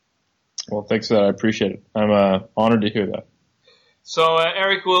 Well, thanks for that. I appreciate it. I'm honored to hear that. So,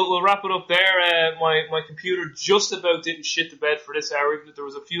 Eric, we'll wrap it up there. My computer just about didn't shit the bed for this hour. There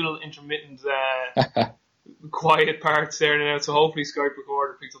was a few little intermittent quiet parts there and out, so hopefully Skype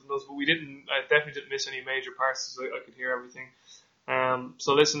Recorder picked up those. But we didn't. I definitely didn't miss any major parts, so I could hear everything.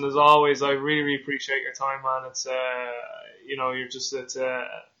 So listen, as always, I really, really appreciate your time, man. It's you're just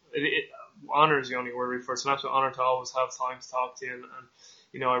honor is the only word really for it. It's an absolute honor to always have time to talk to you,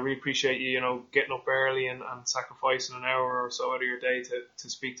 and I really appreciate you, getting up early and sacrificing an hour or so out of your day to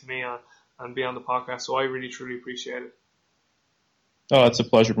speak to me and be on the podcast. So I really, truly appreciate it. Oh, it's a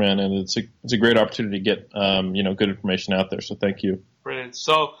pleasure, man, and it's a great opportunity to get good information out there. So thank you. Brilliant.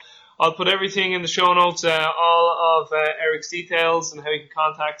 So I'll put everything in the show notes, all of Eric's details and how you can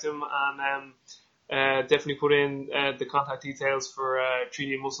contact him, and definitely put in the contact details for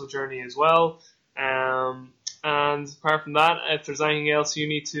Treaty Muscle Journey as well. And apart from that, if there's anything else you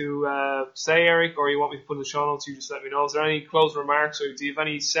need to say, Eric, or you want me to put in the show notes, you just let me know. Is there any closing remarks, or do you have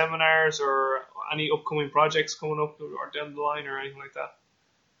any seminars or any upcoming projects coming up or down the line or anything like that?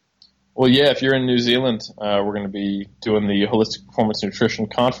 Well, yeah, if you're in New Zealand, we're going to be doing the Holistic Performance Nutrition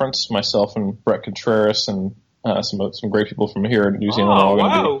Conference. Myself and Brett Contreras and some great people from here in New Zealand are all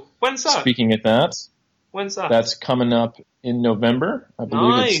going to be When's that? Speaking at that. When's that? That's coming up in November. I believe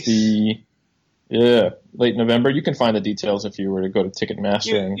Nice. It's late November. You can find the details if you were to go to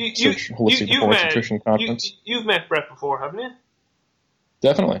Ticketmaster and search Holistic Performance Nutrition Conference. You've met Brett before, haven't you?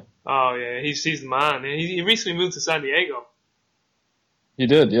 Definitely. Oh, yeah, he's the man. He recently moved to San Diego. You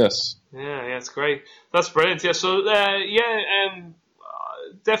did, yes. Yeah, it's great. That's brilliant. Yeah, so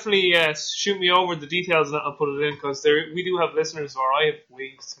definitely shoot me over the details and I'll put it in, because we do have listeners, or I have I'm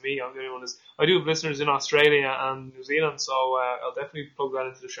the only one. I do have listeners in Australia and New Zealand, so I'll definitely plug that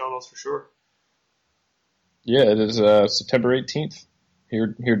into the show notes for sure. Yeah, it is September 18th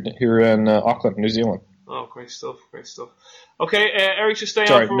here in Auckland, New Zealand. Oh, great stuff. Okay, Eric, just stay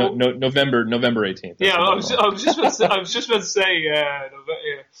Sorry, on for November 18th. Yeah, I was just about to say.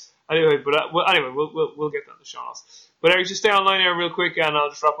 Anyway, we'll get that in the show notes. But Eric, just stay online here real quick, and I'll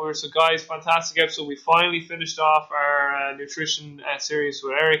just wrap over. So, guys, fantastic episode. We finally finished off our nutrition series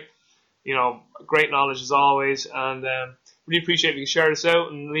with Eric. Great knowledge as always, and really appreciate if you can share this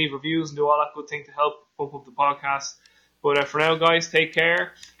out and leave reviews and do all that good thing to help pump up the podcast. But for now, guys, take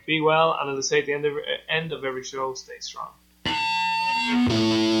care, be well, and as I say at the end of every show, stay strong.